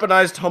about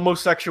weaponized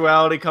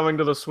homosexuality coming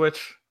to the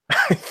Switch?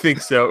 I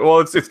think so. Well,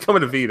 it's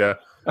coming to Vita.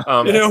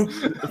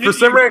 For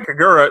Samurai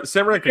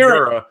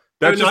Kagura,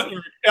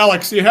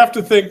 Alex, you have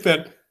to think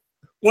that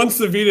once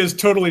the Vita is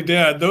totally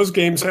dead, those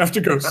games have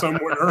to go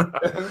somewhere.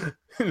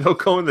 They'll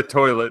go in the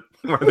toilet.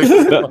 No,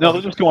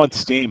 they'll just go on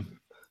Steam.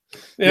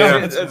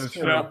 Yeah, that's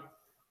true.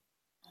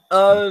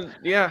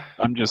 Yeah.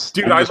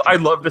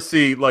 I'd love to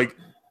see like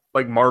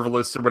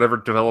Marvelous or whatever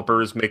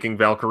developers making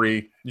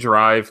Valkyrie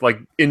Drive like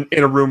in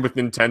a room with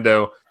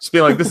Nintendo, just be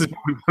like, this is what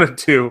we want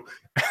to do.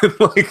 And,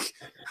 like,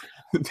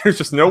 there's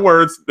just no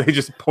words. They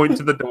just point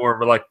to the door.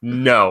 We're like,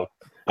 no.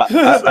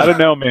 I don't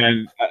know,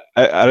 man.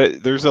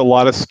 There's a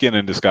lot of skin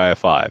in Disgaea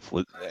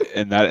 5,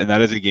 and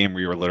that is a game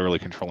where you're literally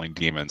controlling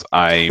demons.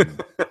 I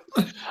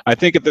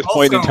think at this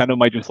point, Nintendo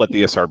might just let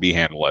the SRB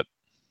handle it.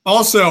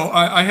 Also,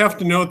 I have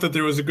to note that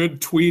there was a good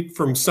tweet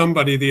from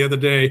somebody the other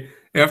day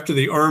after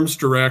the ARMS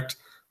Direct,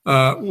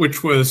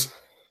 which was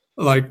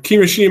like,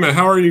 Kimishima,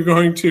 how are you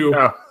going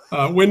to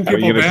win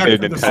people back to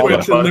the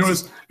Switch?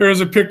 And there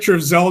was a picture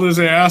of Zelda's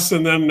ass,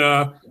 and then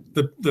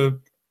the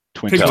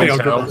Pigtail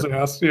Girl's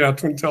ass. Yeah,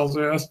 Twin Tail's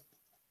ass.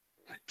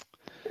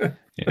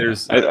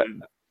 There's a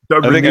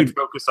renewed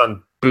focus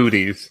on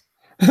booties.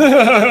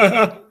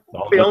 The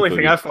only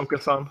thing I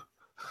focus on.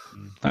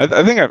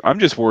 I think I'm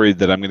just worried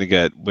that I'm going to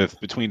get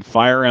between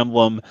Fire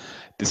Emblem,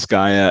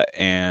 Disgaea,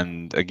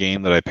 and a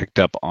game that I picked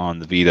up on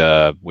the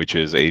Vita, which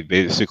is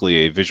basically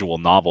a visual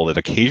novel that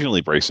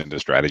occasionally breaks into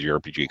strategy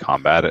RPG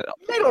combat.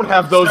 They don't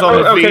have those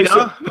on the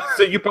Vita.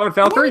 So you bought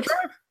Valkyrie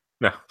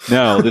Drive?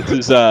 No. This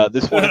is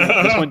this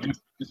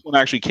one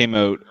actually came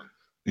out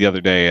the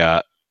other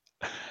day.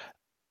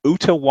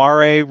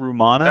 Utaware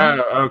Rumana.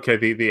 Okay,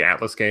 the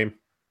Atlas game.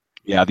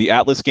 Yeah, the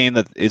Atlas game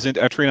that isn't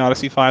Etrian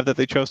Odyssey 5 that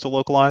they chose to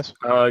localize.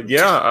 I'd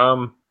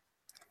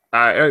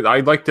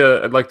like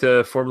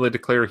to formally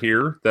declare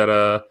here that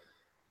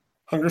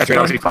Etrian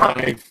Odyssey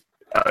 5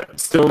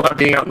 still not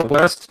being out in the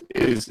West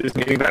is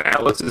meaning that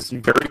Atlas is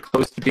very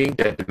close to being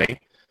dead to me.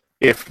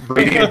 If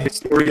Radiant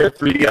Historia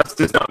 3DS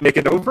does not make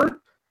it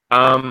over,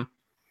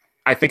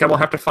 I think I will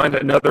have to find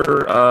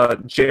another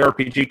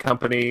JRPG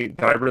company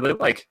that I really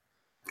like.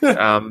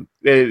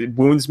 It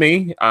wounds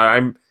me.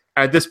 I'm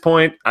at this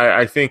point.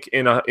 I think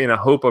in a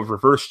hope of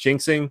reverse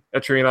jinxing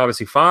Etrian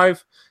Odyssey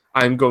 5,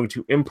 I'm going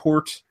to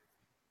import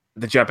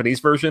the Japanese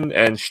version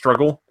and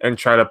struggle and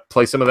try to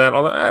play some of that.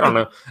 I don't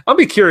know. I'll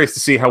be curious to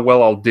see how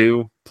well I'll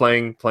do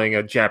playing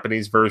a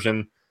Japanese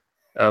version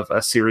of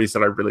a series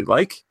that I really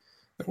like.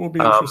 That will be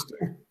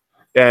interesting.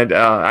 And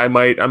I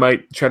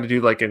might try to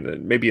do like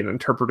maybe an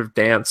interpretive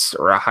dance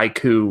or a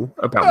haiku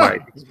about my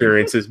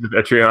experiences with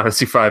Etrian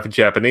Odyssey 5 in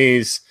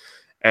Japanese,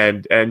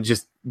 and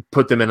just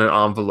put them in an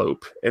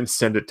envelope and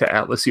send it to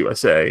Atlas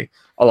USA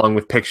along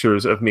with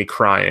pictures of me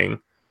crying,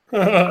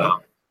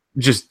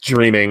 just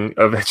dreaming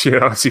of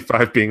Etrian Odyssey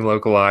 5 being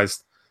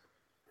localized.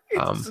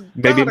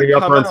 Maybe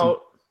I'll run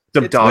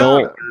some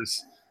dog.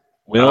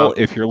 Will,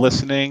 if you're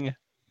listening,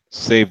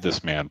 save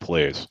this man,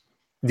 please.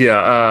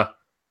 Yeah.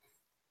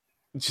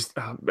 Just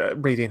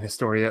Radiant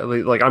Historia.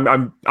 Like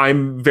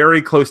I'm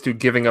very close to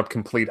giving up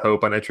complete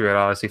hope on Etrian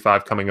Odyssey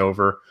 5 coming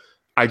over.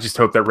 I just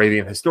hope that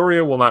Radiant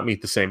Historia will not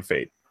meet the same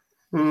fate.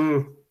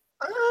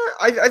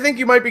 I think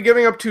you might be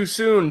giving up too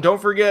soon. Don't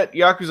forget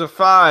Yakuza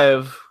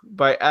 5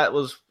 by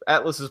Atlas's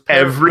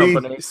parent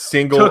company.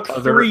 Took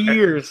 3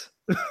 years.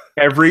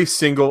 Every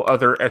single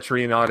other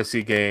Etrian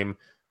Odyssey game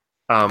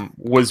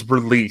was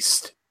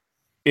released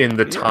in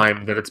the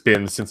time that it's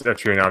been since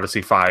Etrian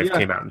Odyssey 5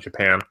 came out in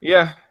Japan.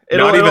 Yeah.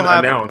 Not even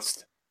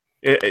announced.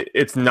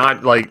 It's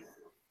not like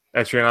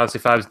Etrian Odyssey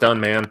 5's done,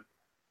 man.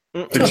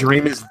 The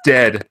dream is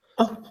dead.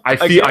 I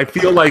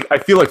feel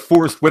like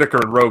Forrest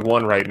Whitaker in Rogue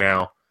One right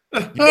now.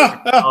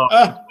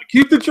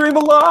 Keep the dream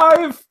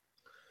alive.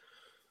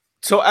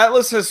 So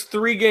Atlas has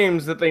 3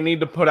 games that they need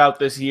to put out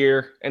this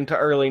year into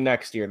early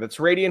next year. That's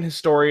Radiant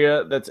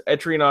Historia, that's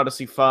Etrian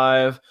Odyssey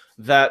 5,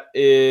 that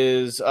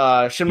is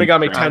Shin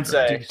Megami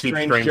Tensei,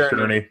 Strange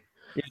Journey.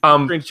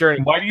 Strange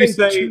Journey. Why do you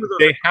say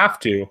they have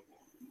to?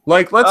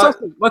 Like,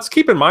 let's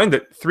keep in mind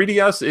that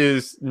 3DS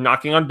is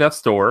knocking on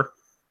death's door,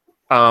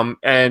 and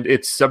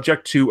it's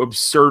subject to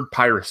absurd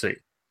piracy.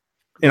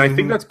 And I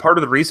think that's part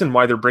of the reason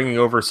why they're bringing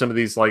over some of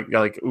these, like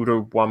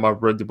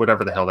Utawama,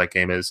 whatever the hell that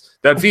game is,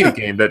 that Vita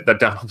game that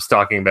Donald was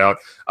talking about.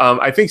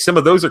 I think some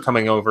of those are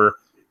coming over.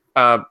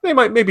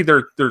 Maybe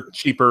they're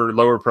cheaper,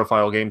 lower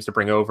profile games to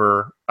bring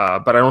over,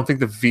 but I don't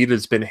think the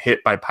Vita's been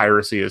hit by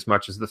piracy as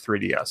much as the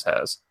 3DS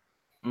has.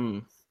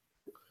 And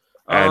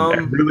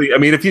really, I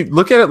mean, if you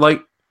look at it,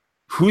 like,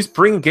 who's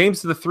bringing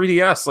games to the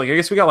 3DS? Like, I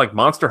guess we got like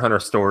Monster Hunter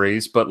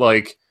stories, but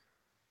like,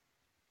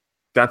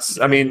 that's,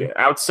 I mean,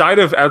 outside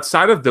of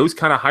those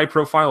kind of high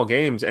profile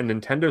games and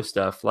Nintendo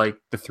stuff, like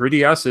the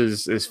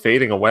 3DS is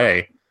fading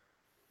away.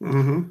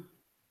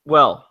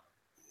 Well,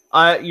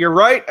 You're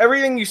right.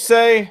 Everything you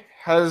say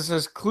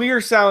has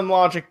clear sound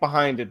logic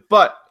behind it,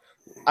 but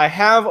I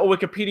have a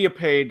Wikipedia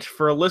page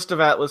for a list of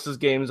Atlus's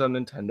games on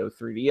Nintendo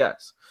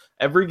 3DS.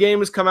 Every game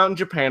has come out in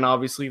Japan,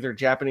 obviously. They're a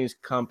Japanese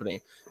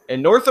company.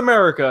 In North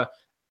America,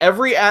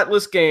 every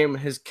Atlus game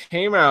has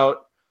came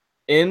out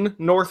in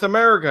North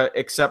America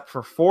except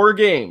for 4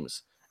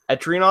 games.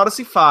 Etrian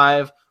Odyssey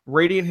 5,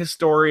 Radiant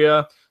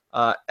Historia,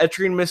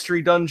 Etrian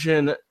Mystery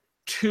Dungeon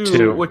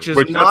 2, which is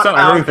not out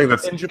I don't think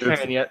that's in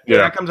Japan yet. Yeah,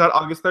 that comes out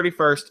August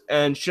 31st.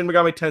 And Shin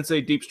Megami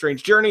Tensei Deep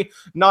Strange Journey,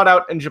 not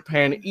out in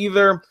Japan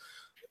either.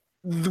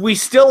 We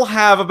still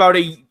have about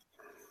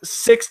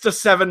 6 to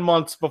 7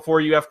 months before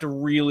you have to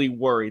really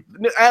worry.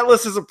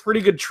 Atlus has a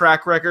pretty good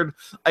track record.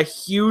 A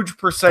huge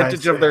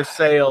percentage of their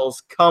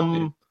sales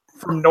come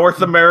from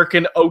North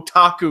American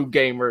otaku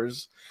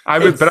gamers.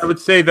 But I would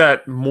say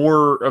that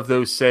more of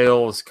those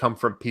sales come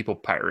from people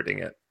pirating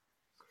it.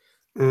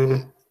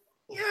 Mm-hmm.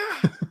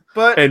 Yeah,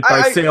 but and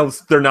by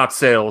sales, they're not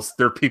sales;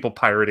 they're people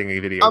pirating a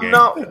video game. I'm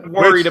not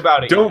worried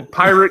about it. Don't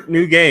pirate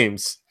new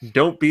games.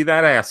 Don't be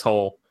that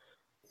asshole.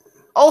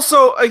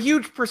 Also, a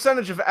huge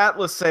percentage of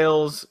Atlus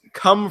sales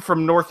come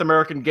from North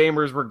American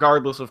gamers,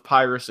 regardless of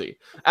piracy.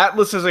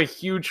 Atlus has a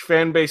huge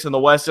fan base in the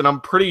West, and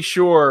I'm pretty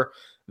sure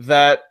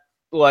that,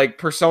 like,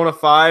 Persona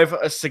 5,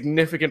 a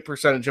significant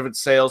percentage of its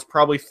sales,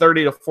 probably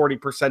 30 to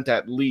 40%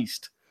 at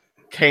least,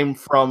 came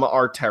from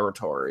our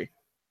territory.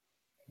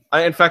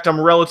 In fact, I'm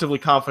relatively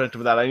confident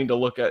of that. I need to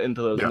look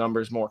into those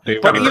numbers more.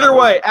 But either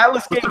way,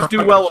 Atlus games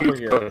do well over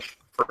here. Push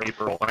for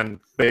April, and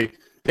they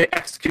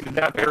executed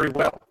that very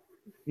well.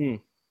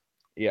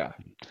 Yeah.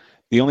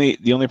 The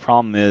only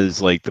problem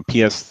is, like, the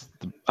PS.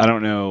 I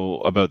don't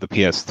know about the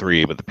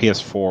PS3, but the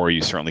PS4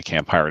 you certainly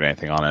can't pirate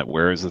anything on it.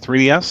 Whereas the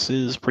 3DS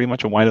is pretty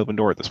much a wide open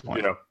door at this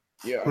point.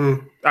 Yeah.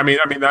 I mean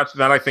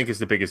that I think is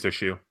the biggest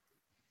issue.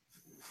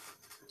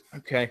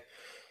 Okay.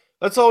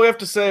 That's all we have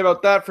to say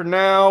about that for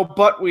now,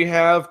 but we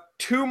have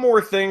 2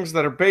 more things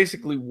that are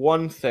basically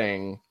one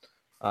thing.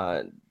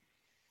 This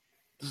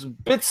is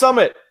Bit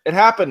Summit. It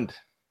happened.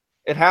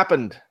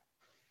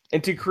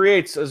 Inti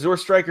creates Azure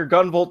Striker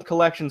Gunvolt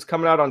collections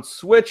coming out on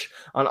Switch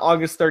on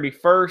August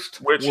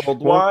 31st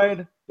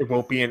worldwide. It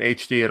won't be in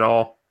HD at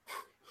all.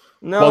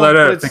 No,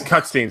 the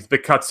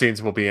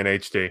cutscenes will be in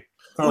HD.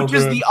 Which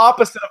is the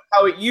opposite of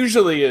how it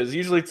usually is.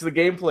 Usually it's the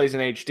gameplay's in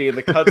HD and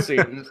the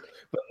cutscenes.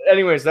 But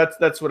anyways,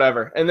 that's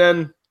whatever. And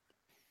then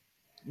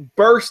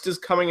Burst is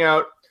coming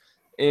out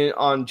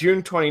on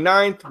June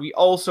 29th. We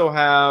also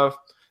have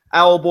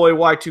Owlboy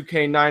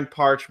Y2K 9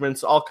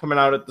 Parchments all coming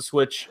out at the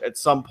Switch at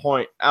some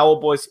point.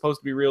 Owlboy's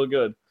supposed to be real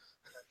good.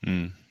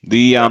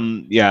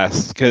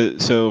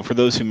 So for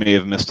those who may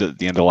have missed it at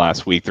the end of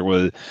last week, there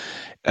was,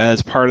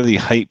 as part of the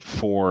hype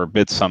for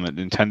Bit Summit,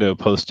 Nintendo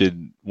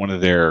posted one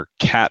of their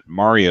Cat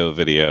Mario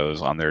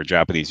videos on their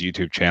Japanese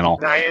YouTube channel.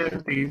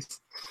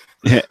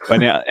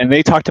 And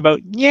they talked about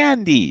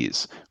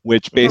Yandees,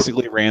 which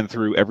basically ran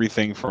through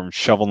everything from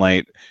Shovel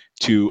Knight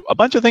to a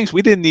bunch of things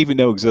we didn't even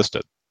know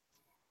existed.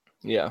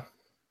 Yeah.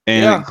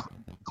 And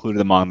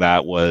included among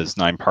that was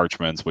 9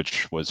 Parchments,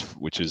 which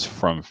is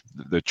from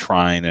the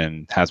Trine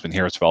and Has Been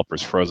Heroes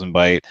developers Frozen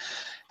Byte,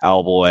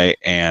 Owlboy,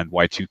 and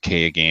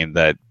Y2K, a game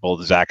that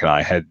both Zach and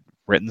I had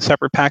written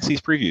separate PAX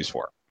East previews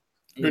for.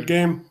 Good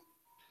game.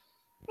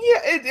 Yeah,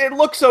 it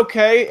looks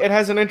okay. It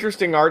has an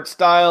interesting art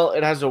style.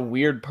 It has a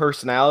weird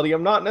personality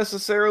I'm not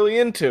necessarily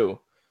into.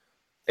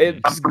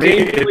 It's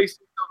gameplay's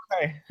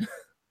okay.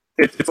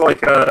 It's like,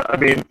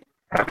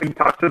 having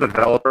talked to the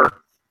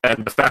developer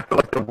and the fact that,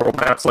 like, the world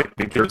map's like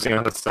New Jersey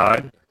on the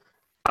side,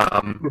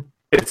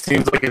 it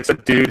seems like it's a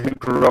dude who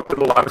grew up with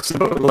a lot of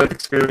similar life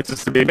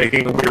experiences to be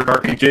making a weird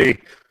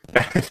RPG.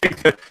 I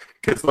think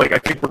because, like, I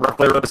think we're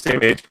roughly around the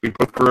same age. We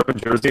both grew up in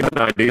Jersey in the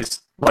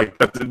 90s. Like,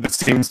 that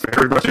seems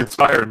very much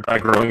inspired by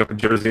growing up in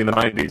Jersey in the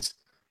 90s.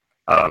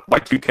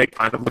 Y2K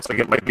kind of looks like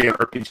it might be an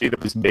RPG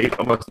that was made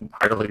almost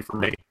entirely for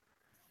me.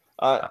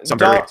 So I'm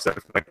very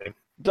excited for that game.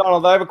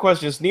 Donald, I have a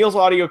question. Is Neil's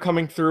audio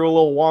coming through a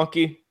little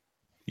wonky?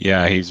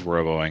 Yeah, he's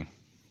roboing.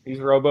 He's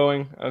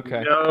roboing?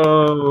 Okay.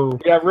 No.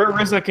 Yeah,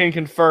 Rizza can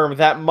confirm.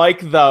 That mic,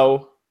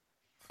 though.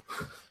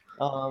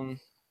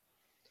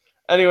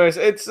 Anyways,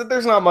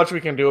 there's not much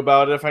we can do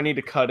about it. If I need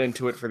to cut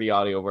into it for the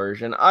audio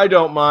version, I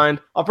don't mind.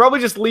 I'll probably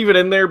just leave it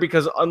in there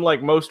because,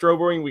 unlike most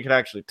roboing, we can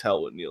actually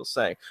tell what Neil's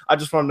saying. I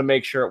just wanted to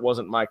make sure it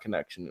wasn't my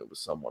connection; it was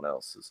someone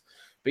else's.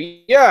 But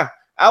yeah,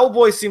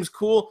 Owlboy seems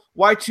cool.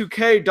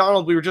 Y2K,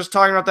 Donald, we were just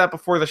talking about that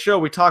before the show.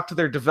 We talked to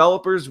their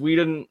developers. We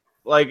didn't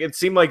it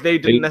seemed like they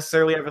didn't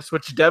necessarily have a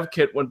Switch dev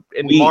kit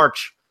in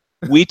March.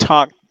 We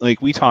talked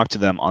to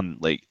them on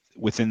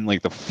within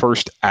the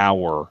first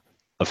hour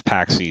of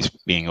PAX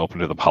East being open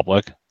to the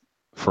public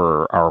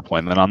for our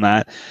appointment on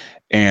that,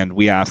 and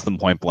we asked them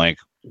point blank,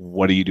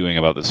 "What are you doing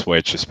about the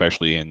Switch?"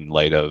 Especially in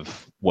light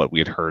of what we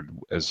had heard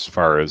as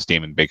far as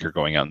Damon Baker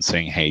going out and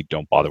saying, "Hey,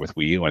 don't bother with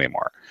Wii U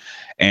anymore."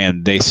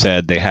 And they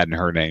said they hadn't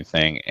heard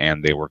anything,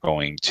 and they were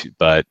going to,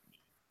 but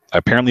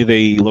apparently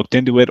they looked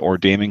into it, or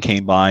Damon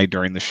came by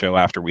during the show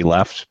after we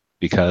left,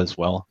 because,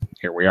 well,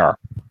 here we are.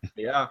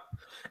 Yeah.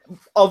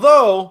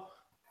 Although,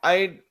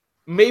 I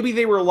maybe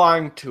they were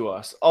lying to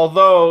us.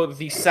 Although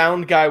the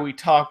sound guy we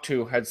talked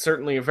to had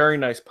certainly a very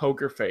nice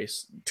poker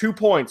face. 2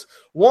 points.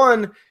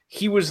 One,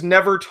 he was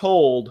never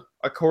told,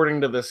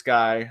 according to this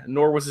guy,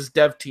 nor was his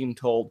dev team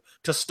told,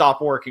 to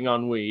stop working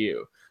on Wii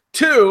U.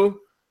 2,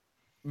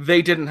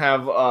 they didn't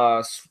have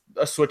a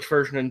Switch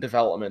version in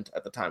development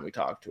at the time we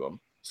talked to him.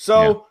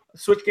 So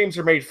Switch games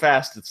are made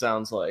fast, it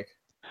sounds like.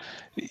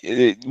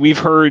 We've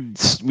heard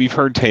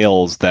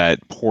tales that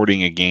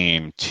porting a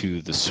game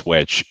to the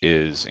Switch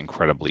is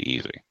incredibly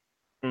easy.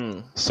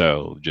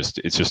 So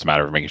it's just a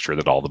matter of making sure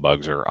that all the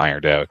bugs are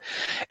ironed out.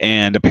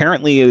 And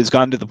apparently it has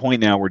gotten to the point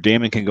now where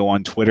Damon can go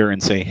on Twitter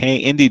and say,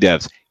 "Hey, indie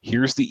devs,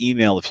 here's the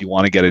email if you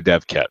want to get a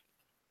dev kit."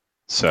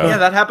 So yeah,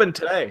 that happened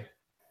today.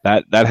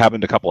 That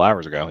happened a couple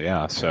hours ago.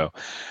 Yeah. So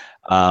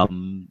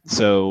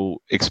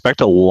so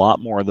expect a lot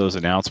more of those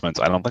announcements.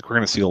 I don't think we're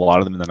going to see a lot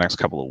of them in the next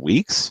couple of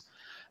weeks.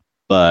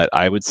 But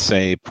I would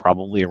say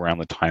probably around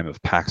the time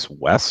of PAX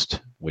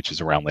West, which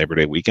is around Labor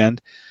Day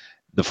weekend,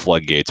 the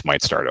floodgates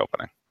might start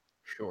opening.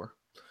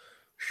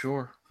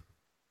 Sure.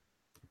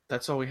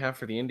 That's all we have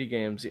for the indie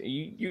games.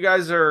 You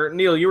guys are...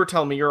 Neil, you were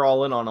telling me you're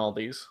all in on all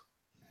these.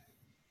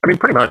 I mean,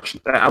 pretty much.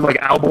 I'm like,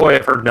 Owlboy,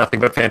 I've heard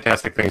nothing but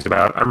fantastic things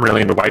about. I'm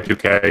really into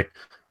Y2K.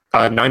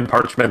 Nine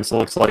Parchments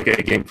looks like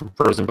a game from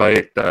Frozen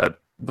Byte that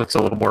looks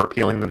a little more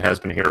appealing than Has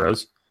Been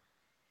Heroes.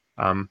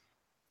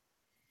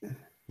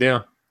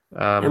 Yeah.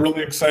 I'm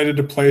really excited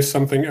to play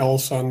something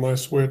else on my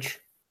Switch.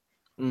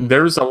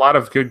 There's a lot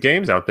of good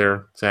games out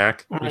there,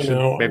 Zach. I You should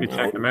know, maybe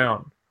check them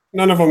out.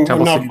 None of them, I'm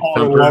Temple not City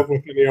falling in Thumper. love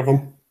with any of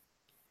them.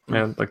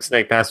 Man, like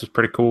Snake Pass was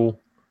pretty cool.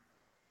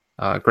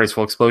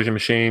 Graceful Explosion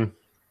Machine.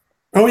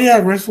 Oh yeah,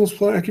 Graceful's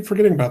Play. I keep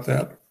forgetting about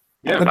that.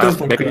 Yeah, that does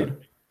look maybe,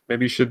 good.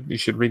 Maybe you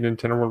should read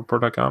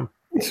NintendoWorldReport.com.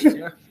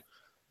 Yeah.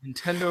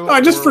 Nintendo.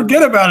 I just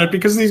forget about it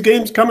because these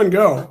games come and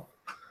go.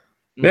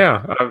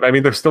 Yeah, I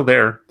mean they're still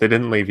there. They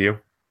didn't leave you.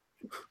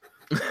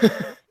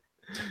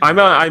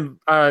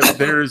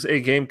 There's a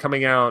game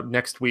coming out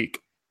next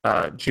week,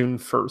 June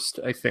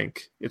 1st, I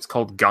think. It's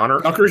called Goner.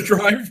 Valkyrie's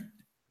Drive?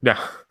 No,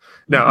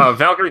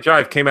 Valkyrie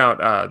Drive came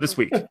out this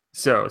week,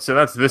 so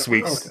that's this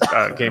week's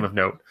game of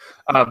note.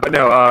 But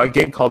no, a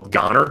game called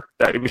Goner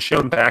that it was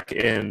shown back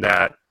in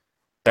that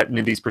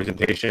Nindies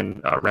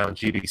presentation around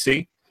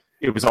GDC.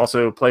 It was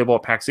also playable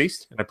at PAX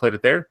East, and I played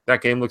it there.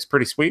 That game looks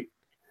pretty sweet.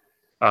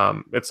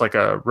 It's like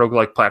a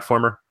roguelike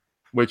platformer,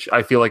 which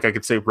I feel like I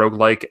could say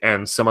roguelike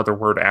and some other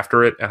word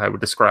after it, and I would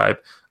describe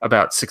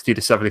about 60 to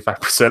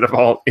 75% of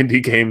all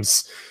indie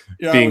games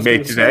being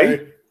made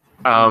today.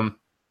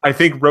 I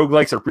think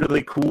roguelikes are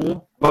really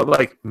cool, but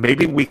like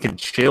maybe we can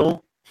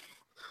chill.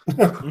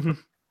 There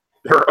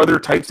are other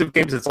types of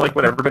games. It's like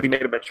when everybody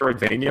made a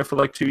Metroidvania for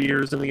like 2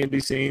 years in the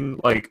indie scene.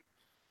 Like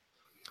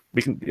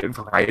we can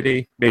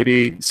variety.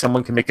 Maybe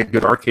someone can make a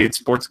good arcade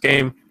sports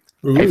game.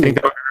 Ooh. I think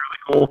that would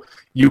be really cool.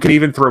 You can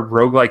even throw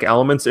roguelike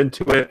elements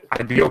into it.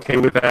 I'd be okay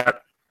with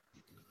that.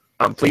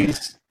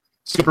 Please,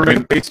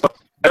 Superman Baseball,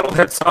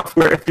 Metalhead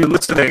Software, if you're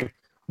listening,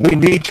 we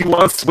need you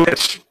on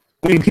Switch.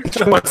 We need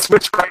you on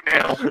Switch right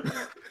now.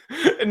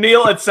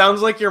 Neil, it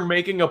sounds like you're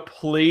making a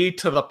plea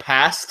to the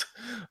past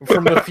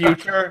from the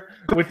future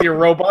with your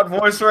robot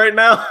voice right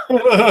now.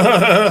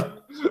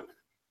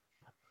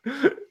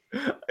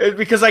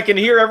 Because I can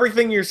hear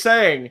everything you're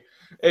saying.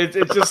 It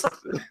just...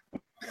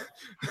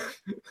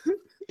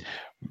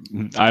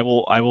 I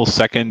will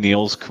second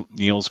Neil's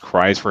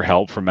cries for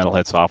help from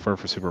Metalhead Software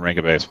for Super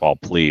Mega Baseball.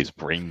 Please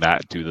bring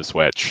that to the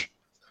Switch.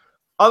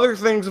 Other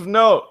things of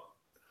note.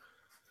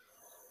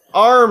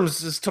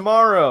 ARMS is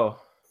tomorrow.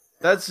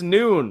 That's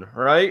noon,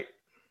 right?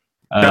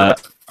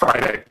 That's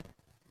Friday.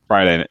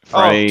 Friday.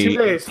 Oh, 2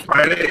 days.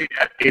 Friday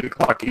at 8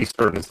 o'clock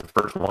Eastern is the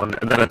first one,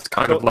 and then it's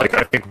kind of like,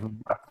 I think,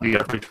 roughly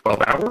every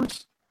 12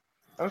 hours.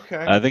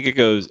 Okay. I think it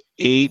goes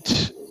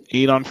 8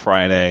 on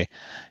Friday.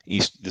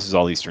 This is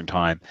all Eastern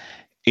time.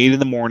 8 in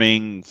the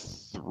morning,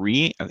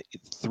 3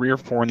 or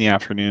 4 in the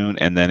afternoon,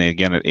 and then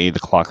again at 8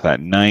 o'clock that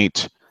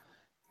night.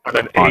 And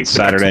then on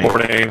Saturday.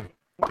 Morning,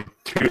 like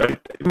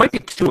it might be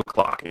 2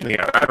 o'clock.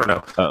 I don't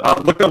know.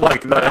 Look at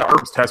like the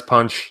ARMS Test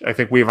Punch. I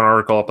think we have an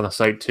article up on the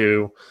site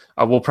too.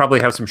 We'll probably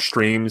have some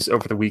streams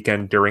over the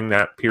weekend during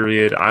that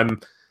period. I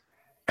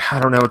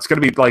don't know. It's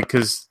going to be like,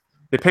 because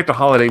they picked a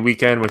holiday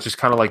weekend, which is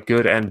kind of like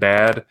good and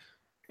bad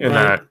in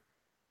that,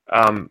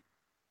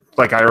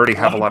 like I already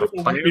have a lot of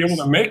plans. Be able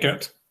to make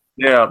it.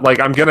 Yeah, like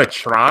I'm going to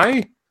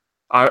try.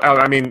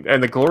 I mean,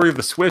 and the glory of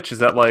the Switch is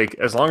that, like,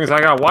 as long as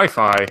I got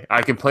Wi-Fi,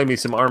 I can play me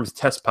some ARMS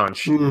Test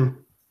Punch.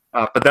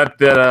 But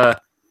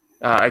that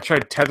I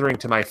tried tethering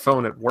to my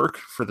phone at work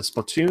for the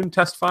Splatoon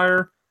test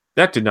fire.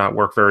 That did not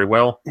work very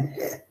well.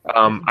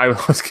 I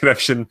lost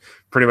connection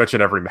pretty much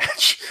in every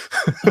match.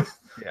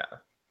 Yeah.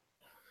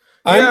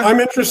 I'm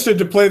interested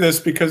to play this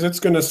because it's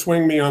going to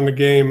swing me on the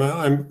game.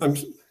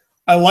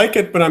 I like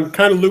it, but I'm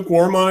kind of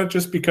lukewarm on it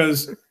just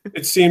because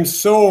it seems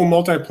so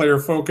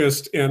multiplayer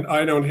focused, and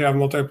I don't have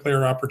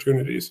multiplayer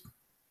opportunities.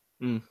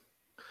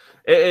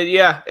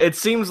 It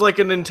seems like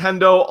a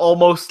Nintendo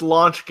almost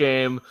launch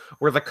game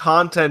where the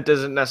content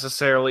isn't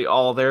necessarily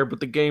all there, but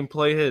the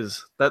gameplay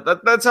is.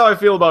 That's how I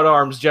feel about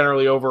ARMS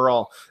generally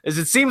overall. Is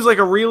it seems like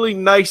a really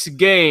nice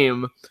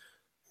game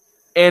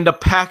and a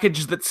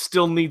package that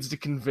still needs to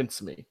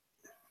convince me.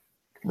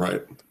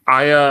 Right.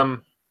 I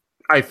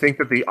think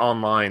that the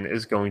online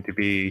is going to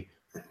be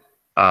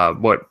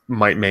what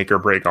might make or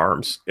break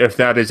ARMS. If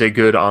that is a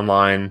good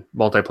online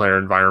multiplayer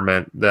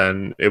environment,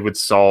 then it would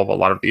solve a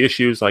lot of the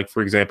issues. Like,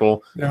 for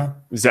example, some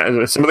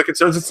of the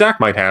concerns that Zach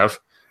might have.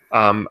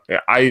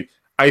 I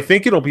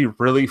think it'll be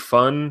really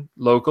fun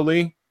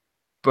locally,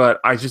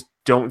 but I just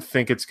don't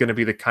think it's going to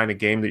be the kind of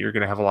game that you're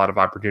going to have a lot of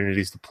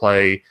opportunities to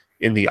play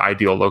in the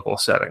ideal local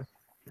setting.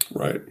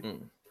 Right.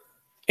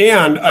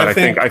 And I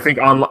think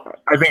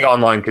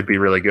online could be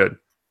really good.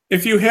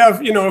 If you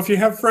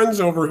have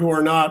friends over who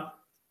are not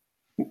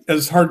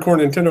as hardcore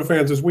Nintendo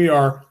fans as we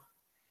are,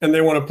 and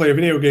they want to play a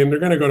video game, they're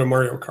going to go to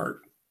Mario Kart.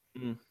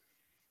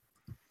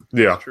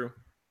 Yeah,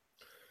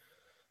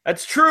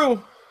 that's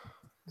true,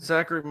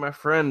 Zachary, my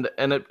friend.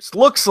 And it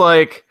looks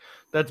like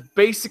that's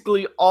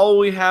basically all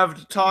we have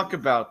to talk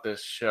about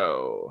this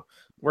show.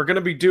 We're going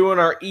to be doing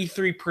our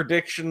E3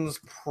 predictions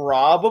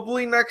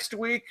probably next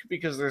week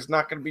because there's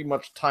not going to be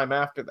much time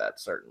after that,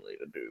 certainly,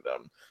 to do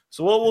them.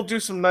 So we'll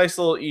do some nice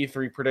little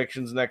E3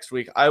 predictions next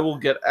week. I will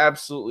get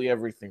absolutely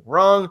everything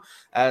wrong,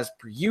 as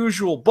per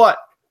usual, but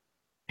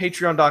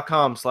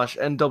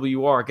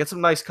patreon.com/NWR. Get some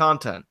nice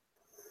content.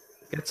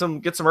 Get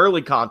some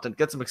early content.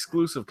 Get some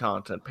exclusive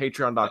content.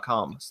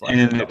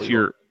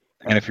 Patreon.com/NWR.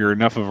 And if you're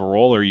enough of a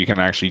roller, you can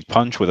actually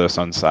punch with us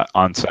on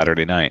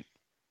Saturday night.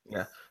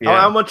 Yeah.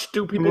 How much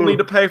do people need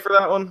to pay for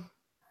that one?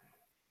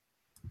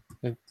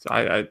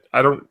 I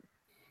don't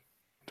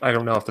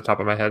know off the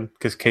top of my head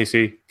because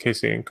Casey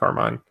and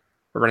Carmine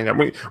are running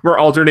that. We're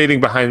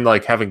alternating behind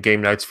like having game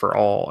nights for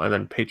all and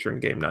then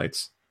Patreon game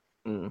nights.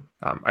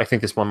 I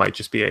think this one might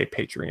just be a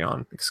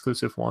Patreon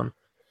exclusive one.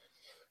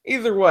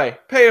 Either way,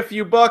 pay a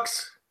few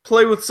bucks,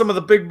 play with some of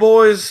the big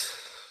boys,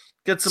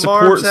 get some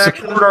ARMS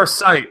action. Support our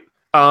site.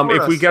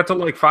 If we get to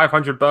like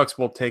 $500,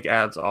 we'll take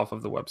ads off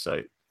of the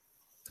website.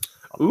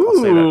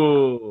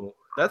 Ooh,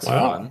 that's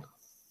fun.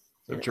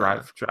 So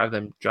drive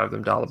them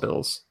dollar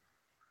bills.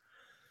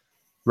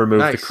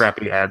 Remove the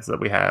crappy ads that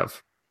we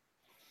have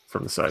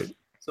from the site.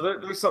 So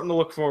there's something to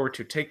look forward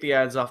to. Take the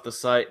ads off the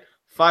site.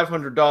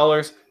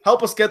 $500.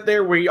 Help us get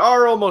there. We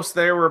are almost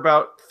there. We're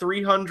about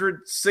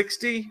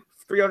 $350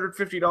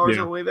 on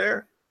the way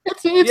there.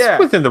 It's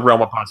within the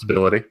realm of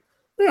possibility.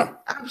 Yeah,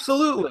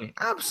 absolutely.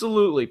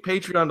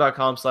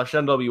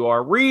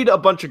 Patreon.com/NWR. Read a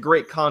bunch of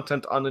great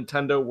content on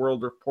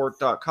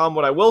NintendoWorldReport.com.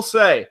 What I will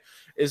say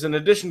is, in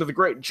addition to the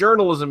great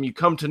journalism you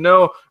come to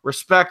know,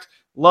 respect,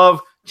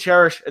 love,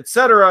 cherish,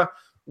 etc.,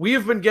 we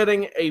have been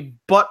getting a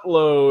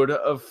buttload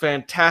of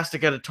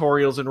fantastic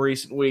editorials in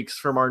recent weeks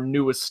from our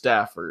newest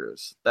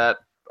staffers that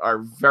are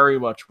very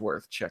much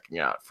worth checking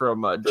out.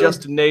 From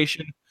Justin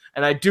Nation,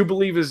 and I do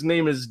believe his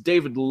name is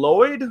David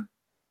Lloyd.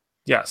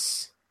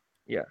 Yes.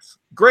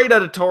 Great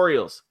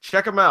editorials.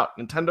 Check them out.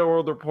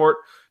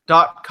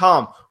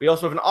 NintendoWorldReport.com. We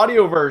also have an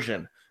audio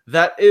version.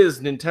 That is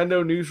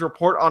Nintendo News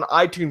Report on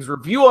iTunes.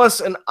 Review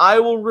us, and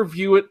I will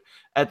review it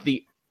at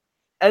the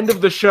end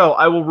of the show.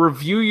 I will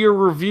review your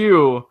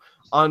review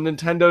on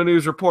Nintendo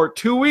News Report.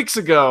 2 weeks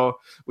ago,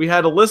 we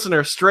had a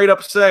listener straight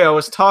up say I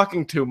was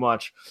talking too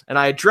much, and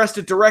I addressed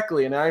it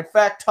directly, and I, in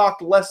fact,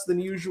 talked less than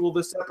usual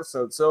this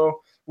episode. So,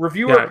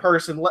 reviewer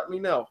person, let me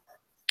know.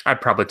 I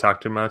probably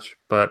talk too much,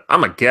 but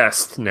I'm a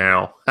guest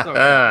now. If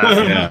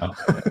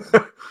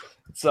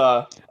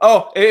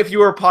you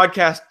were a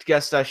podcast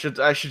guest, I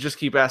should just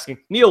keep asking.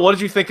 Neil, what did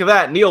you think of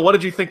that? Neil, what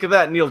did you think of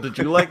that? Neil, did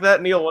you like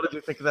that? Neil, what did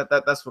you think of that?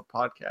 That's what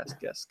podcast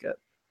guests get.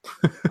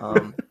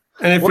 And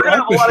if you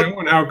like the show,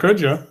 and how could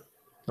you?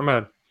 I'm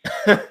a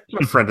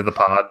friend of the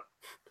pod.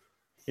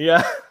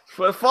 Yeah,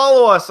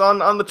 follow us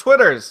on the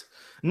Twitters.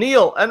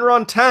 Neil,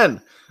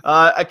 Enron10,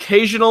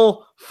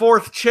 occasional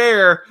fourth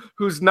chair,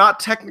 who's not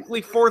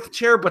technically fourth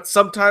chair, but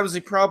sometimes he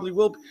probably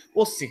will be.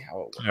 We'll see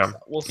how it works out.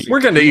 We'll see.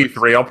 We're going to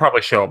E3. I'll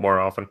probably show up more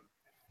often.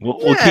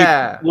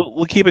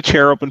 We'll keep a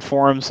chair open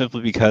for him simply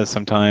because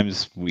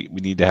sometimes we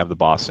need to have the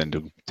boss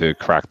in to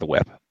crack the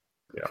whip.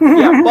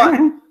 Yeah, but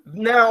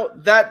now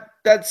that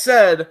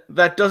said,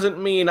 that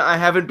doesn't mean I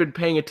haven't been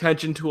paying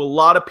attention to a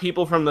lot of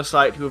people from the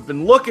site who have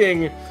been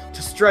looking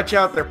to stretch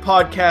out their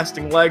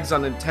podcasting legs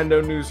on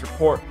Nintendo News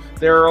Report.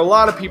 There are a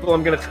lot of people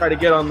I'm going to try to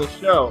get on the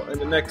show in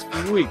the next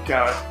few weeks.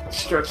 Gotta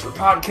stretch the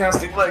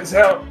podcasting legs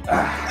out.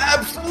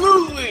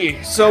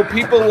 Absolutely! So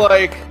people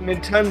like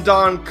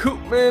Nintendon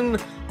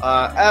Koopman,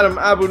 Adam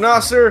Abu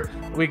Nasser,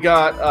 we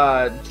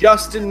got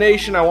Justin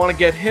Nation, I want to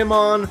get him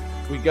on.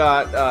 We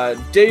got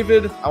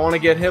David, I want to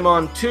get him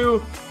on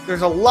too.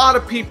 There's a lot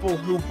of people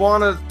who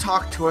want to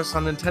talk to us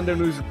on Nintendo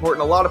News Report,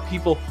 and a lot of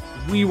people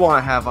we want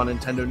to have on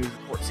Nintendo News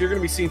Report. So you're going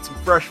to be seeing some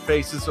fresh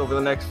faces over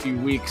the next few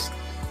weeks.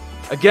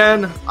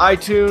 Again,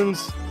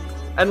 iTunes,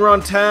 And we're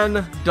on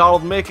 10,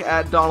 Donald Mick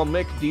at Donald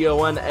Mick,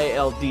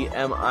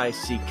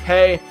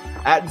 DONALDMICK,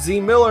 at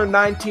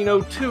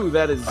ZMiller1902,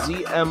 that is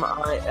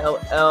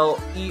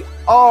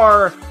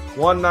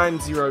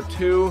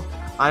ZMILLER1902.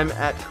 I'm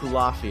at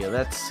Kulafia,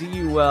 that's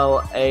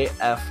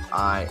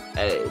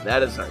CULAFIA.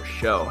 That is our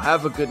show.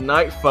 Have a good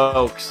night,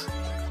 folks.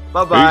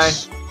 Bye-bye.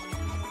 Peace.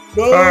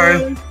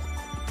 Bye.